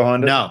emotion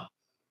behind it? No.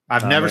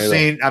 I've never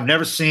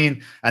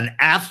seen an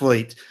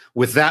athlete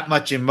with that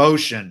much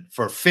emotion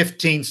for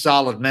 15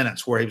 solid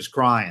minutes where he was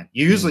crying.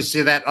 You usually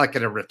see that like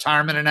at a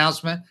retirement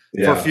announcement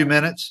for a few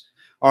minutes,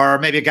 or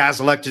maybe a guy's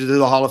elected to do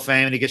the Hall of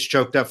Fame and he gets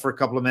choked up for a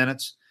couple of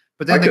minutes.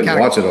 But then I couldn't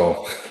watch it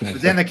all.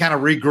 But then they kind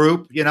of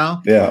regroup, you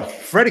know? Yeah.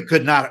 Freddie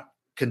could not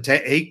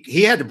contain.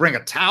 He had to bring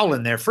a towel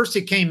in there. First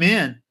he came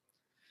in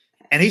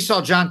and he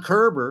saw John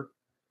Kerber.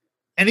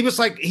 And he was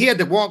like, he had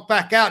to walk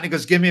back out and he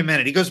goes, give me a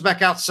minute. He goes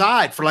back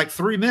outside for like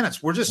 3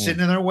 minutes. We're just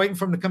sitting in there waiting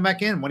for him to come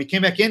back in. When he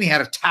came back in, he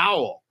had a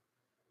towel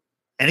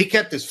and he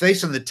kept his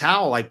face in the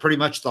towel like pretty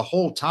much the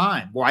whole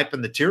time,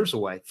 wiping the tears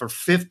away for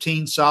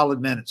 15 solid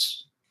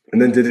minutes.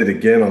 And then did it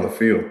again on the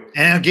field.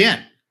 And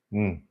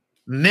again,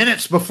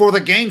 minutes before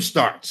the game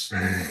starts.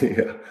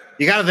 Yeah.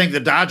 You got to think the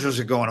Dodgers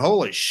are going,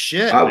 holy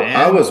shit, man.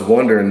 I was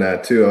wondering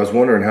that too. I was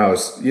wondering how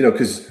it's,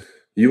 because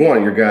you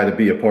want your guy to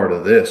be a part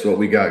of this, what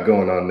we got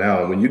going on now.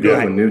 And when you go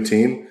to a new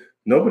team,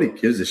 nobody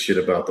gives a shit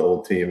about the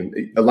old team.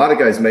 And a lot of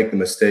guys make the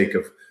mistake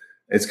of,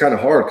 it's kind of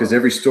hard because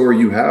every story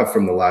you have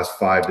from the last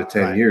 5 to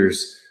 10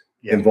 years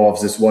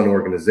involves this one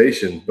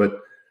organization. But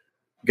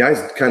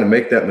guys kind of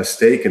make that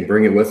mistake and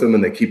bring it with them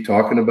and they keep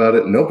talking about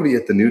it. Nobody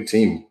at the new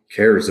team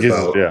cares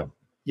about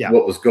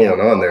what was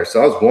going on there.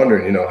 So I was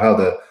wondering, how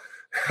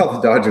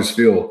the Dodgers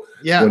feel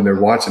when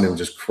they're watching him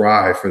just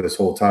cry for this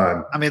whole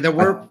time. I mean,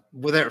 we're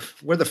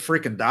the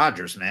freaking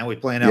Dodgers, man. We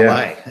play in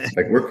LA.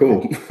 Like we're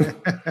cool.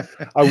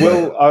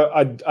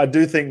 I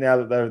do think now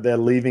that they're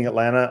leaving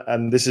Atlanta,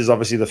 and this is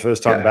obviously the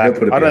first time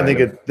back. I don't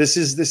think this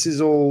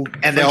is all,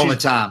 and the only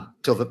time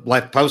till the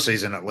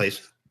postseason at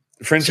least.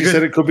 Frenchie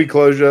said it could be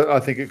closure. I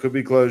think it could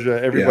be closure.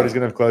 Everybody's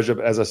going to have closure.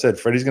 But as I said,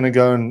 Freddie's going to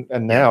go,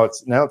 and now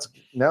it's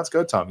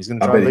go time. He's going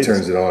to try. I bet he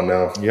turns it on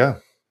now. Yeah.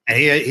 And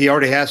he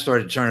already has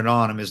started to turn it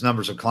on. His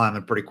numbers are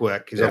climbing pretty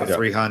quick. He's over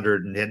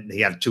 300, and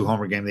he had a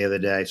 2-homer game the other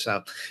day.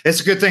 So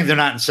it's a good thing they're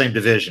not in the same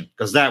division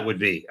because that would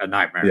be a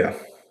nightmare. Yeah.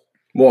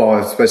 Well,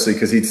 especially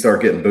because he'd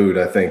start getting booed,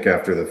 I think,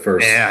 after the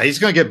first. Yeah, he's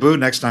going to get booed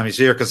next time he's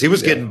here because he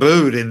was getting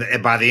booed.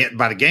 And by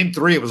the game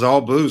 3, it was all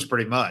boos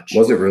pretty much.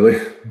 Was it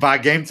really? By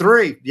game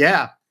 3,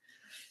 yeah.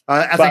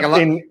 I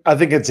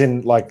think it's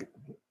in like.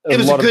 It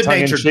was a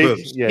good-natured boo.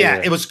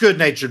 Yeah, it was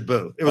good-natured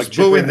boo. It was like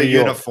boo in the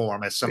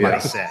uniform, as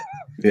somebody said.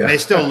 Yeah. They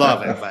still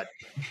love it,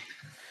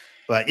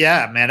 but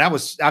yeah, man,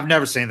 I've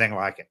never seen anything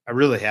like it. I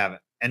really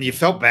haven't. And you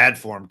felt bad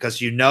for him because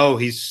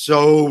he's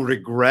so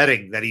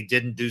regretting that he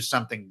didn't do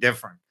something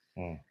different.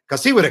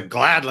 Because he would have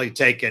gladly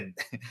taken.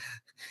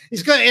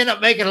 He's going to end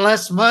up making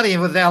less money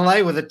with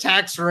LA with the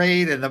tax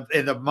rate and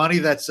the money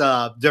that's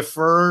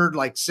deferred,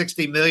 like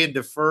 $60 million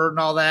deferred and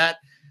all that.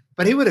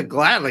 But he would have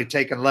gladly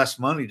taken less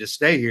money to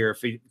stay here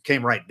if he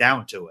came right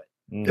down to it.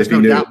 There's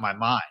no doubt in my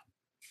mind.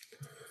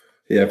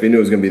 Yeah, if he knew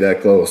it was going to be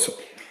that close.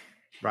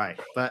 Right.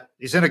 But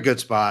he's in a good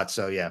spot.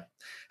 So, yeah.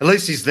 At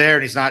least he's there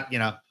and he's not,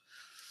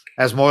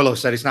 as Moilo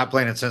said, he's not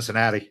playing in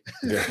Cincinnati.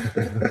 Yeah.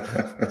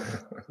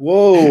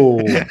 Whoa.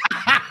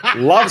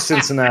 Love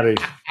Cincinnati.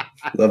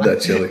 Love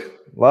that chili.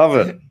 Love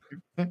it.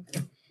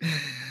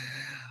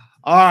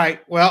 All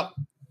right. Well,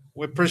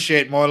 we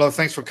appreciate Moilo.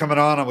 Thanks for coming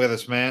on with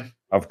us, man.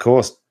 Of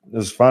course. It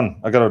was fun.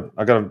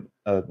 I'm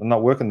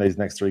not working these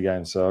next 3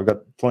 games, so I've got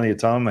plenty of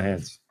time on my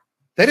hands.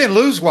 They didn't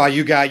lose while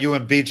you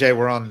and BJ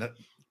were on the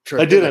trip.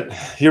 They didn't.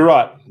 You're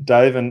right,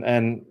 Dave,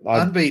 and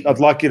I'd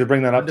like you to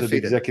bring that up to the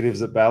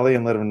executives at Bally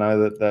and let them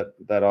know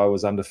that I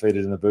was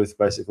undefeated in the booth,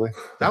 basically.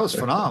 That was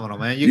phenomenal,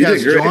 man. You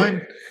guys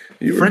joined.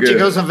 Frenchie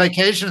goes on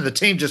vacation, and the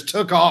team just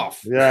took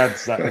off. Yeah,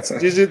 it's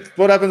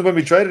what happens when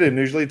we traded him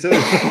usually too.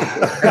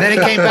 And then he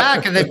came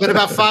back, and they've been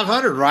about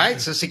 500,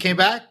 right, since he came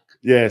back.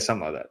 Yeah,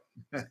 something like that.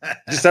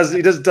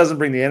 He doesn't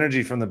bring the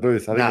energy from the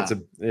booth. I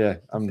think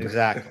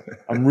exactly.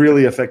 I'm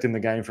really affecting the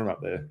game from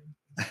up there.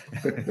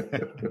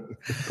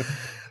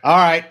 All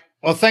right.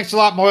 Well, thanks a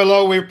lot,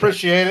 Moilo. We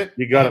appreciate it.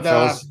 You got it,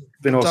 fellas.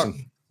 Been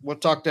awesome. We'll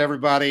talk to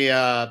everybody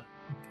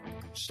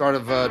start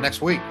of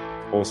next week.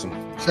 Awesome.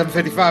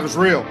 755 is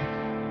real.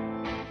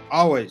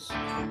 Always.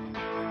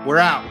 We're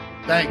out.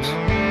 Thanks.